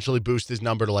going to eventually boost his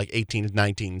number to like 18 to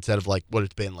 19 instead of like what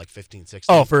it's been like 15,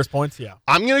 16. Oh, first points, yeah.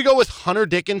 I'm going to go with Hunter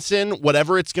Dickinson,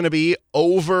 whatever it's going to be,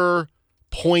 over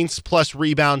points plus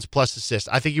rebounds plus assists.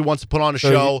 I think he wants to put on a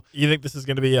show. You think this is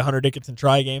going to be a Hunter Dickinson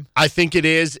try game? I think it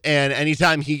is, and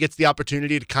anytime he gets the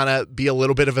opportunity to kind of be a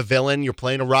little bit of a villain, you're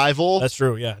playing a rival. That's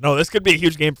true, yeah. No, this could be a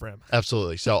huge game for him.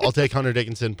 Absolutely. So I'll take Hunter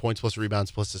Dickinson, points plus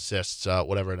rebounds plus assists,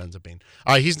 whatever it ends up being.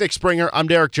 All right, he's Nick Springer. I'm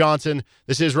Derek Johnson.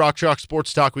 This is Rock Chalk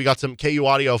Sports Talk. We got some KU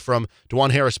audio from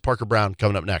DeJuan Harris, Parker Brown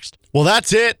coming up next. Well,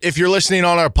 that's it. If you're listening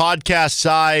on our podcast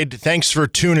side, thanks for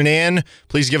tuning in.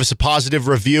 Please give us a positive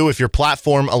review if your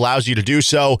platform allows you to do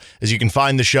so, as you can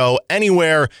find the show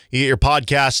anywhere you get your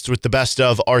podcasts with the Best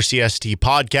of RCST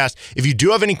podcast. If you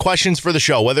do have any questions for the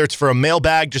show, whether it's for a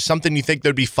mailbag, just something you think that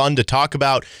would be fun to talk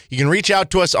about, you can reach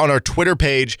out to us on our Twitter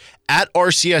page at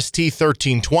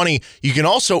RCST1320. You can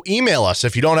also email us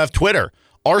if you don't have Twitter.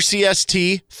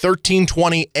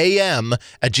 RCST1320am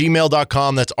at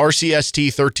gmail.com. That's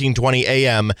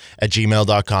RCST1320am at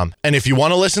gmail.com. And if you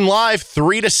want to listen live,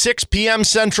 3 to 6 p.m.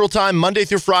 Central Time, Monday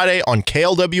through Friday on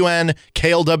KLWN,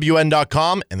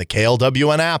 KLWN.com, and the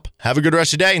KLWN app. Have a good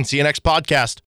rest of your day and see you next podcast.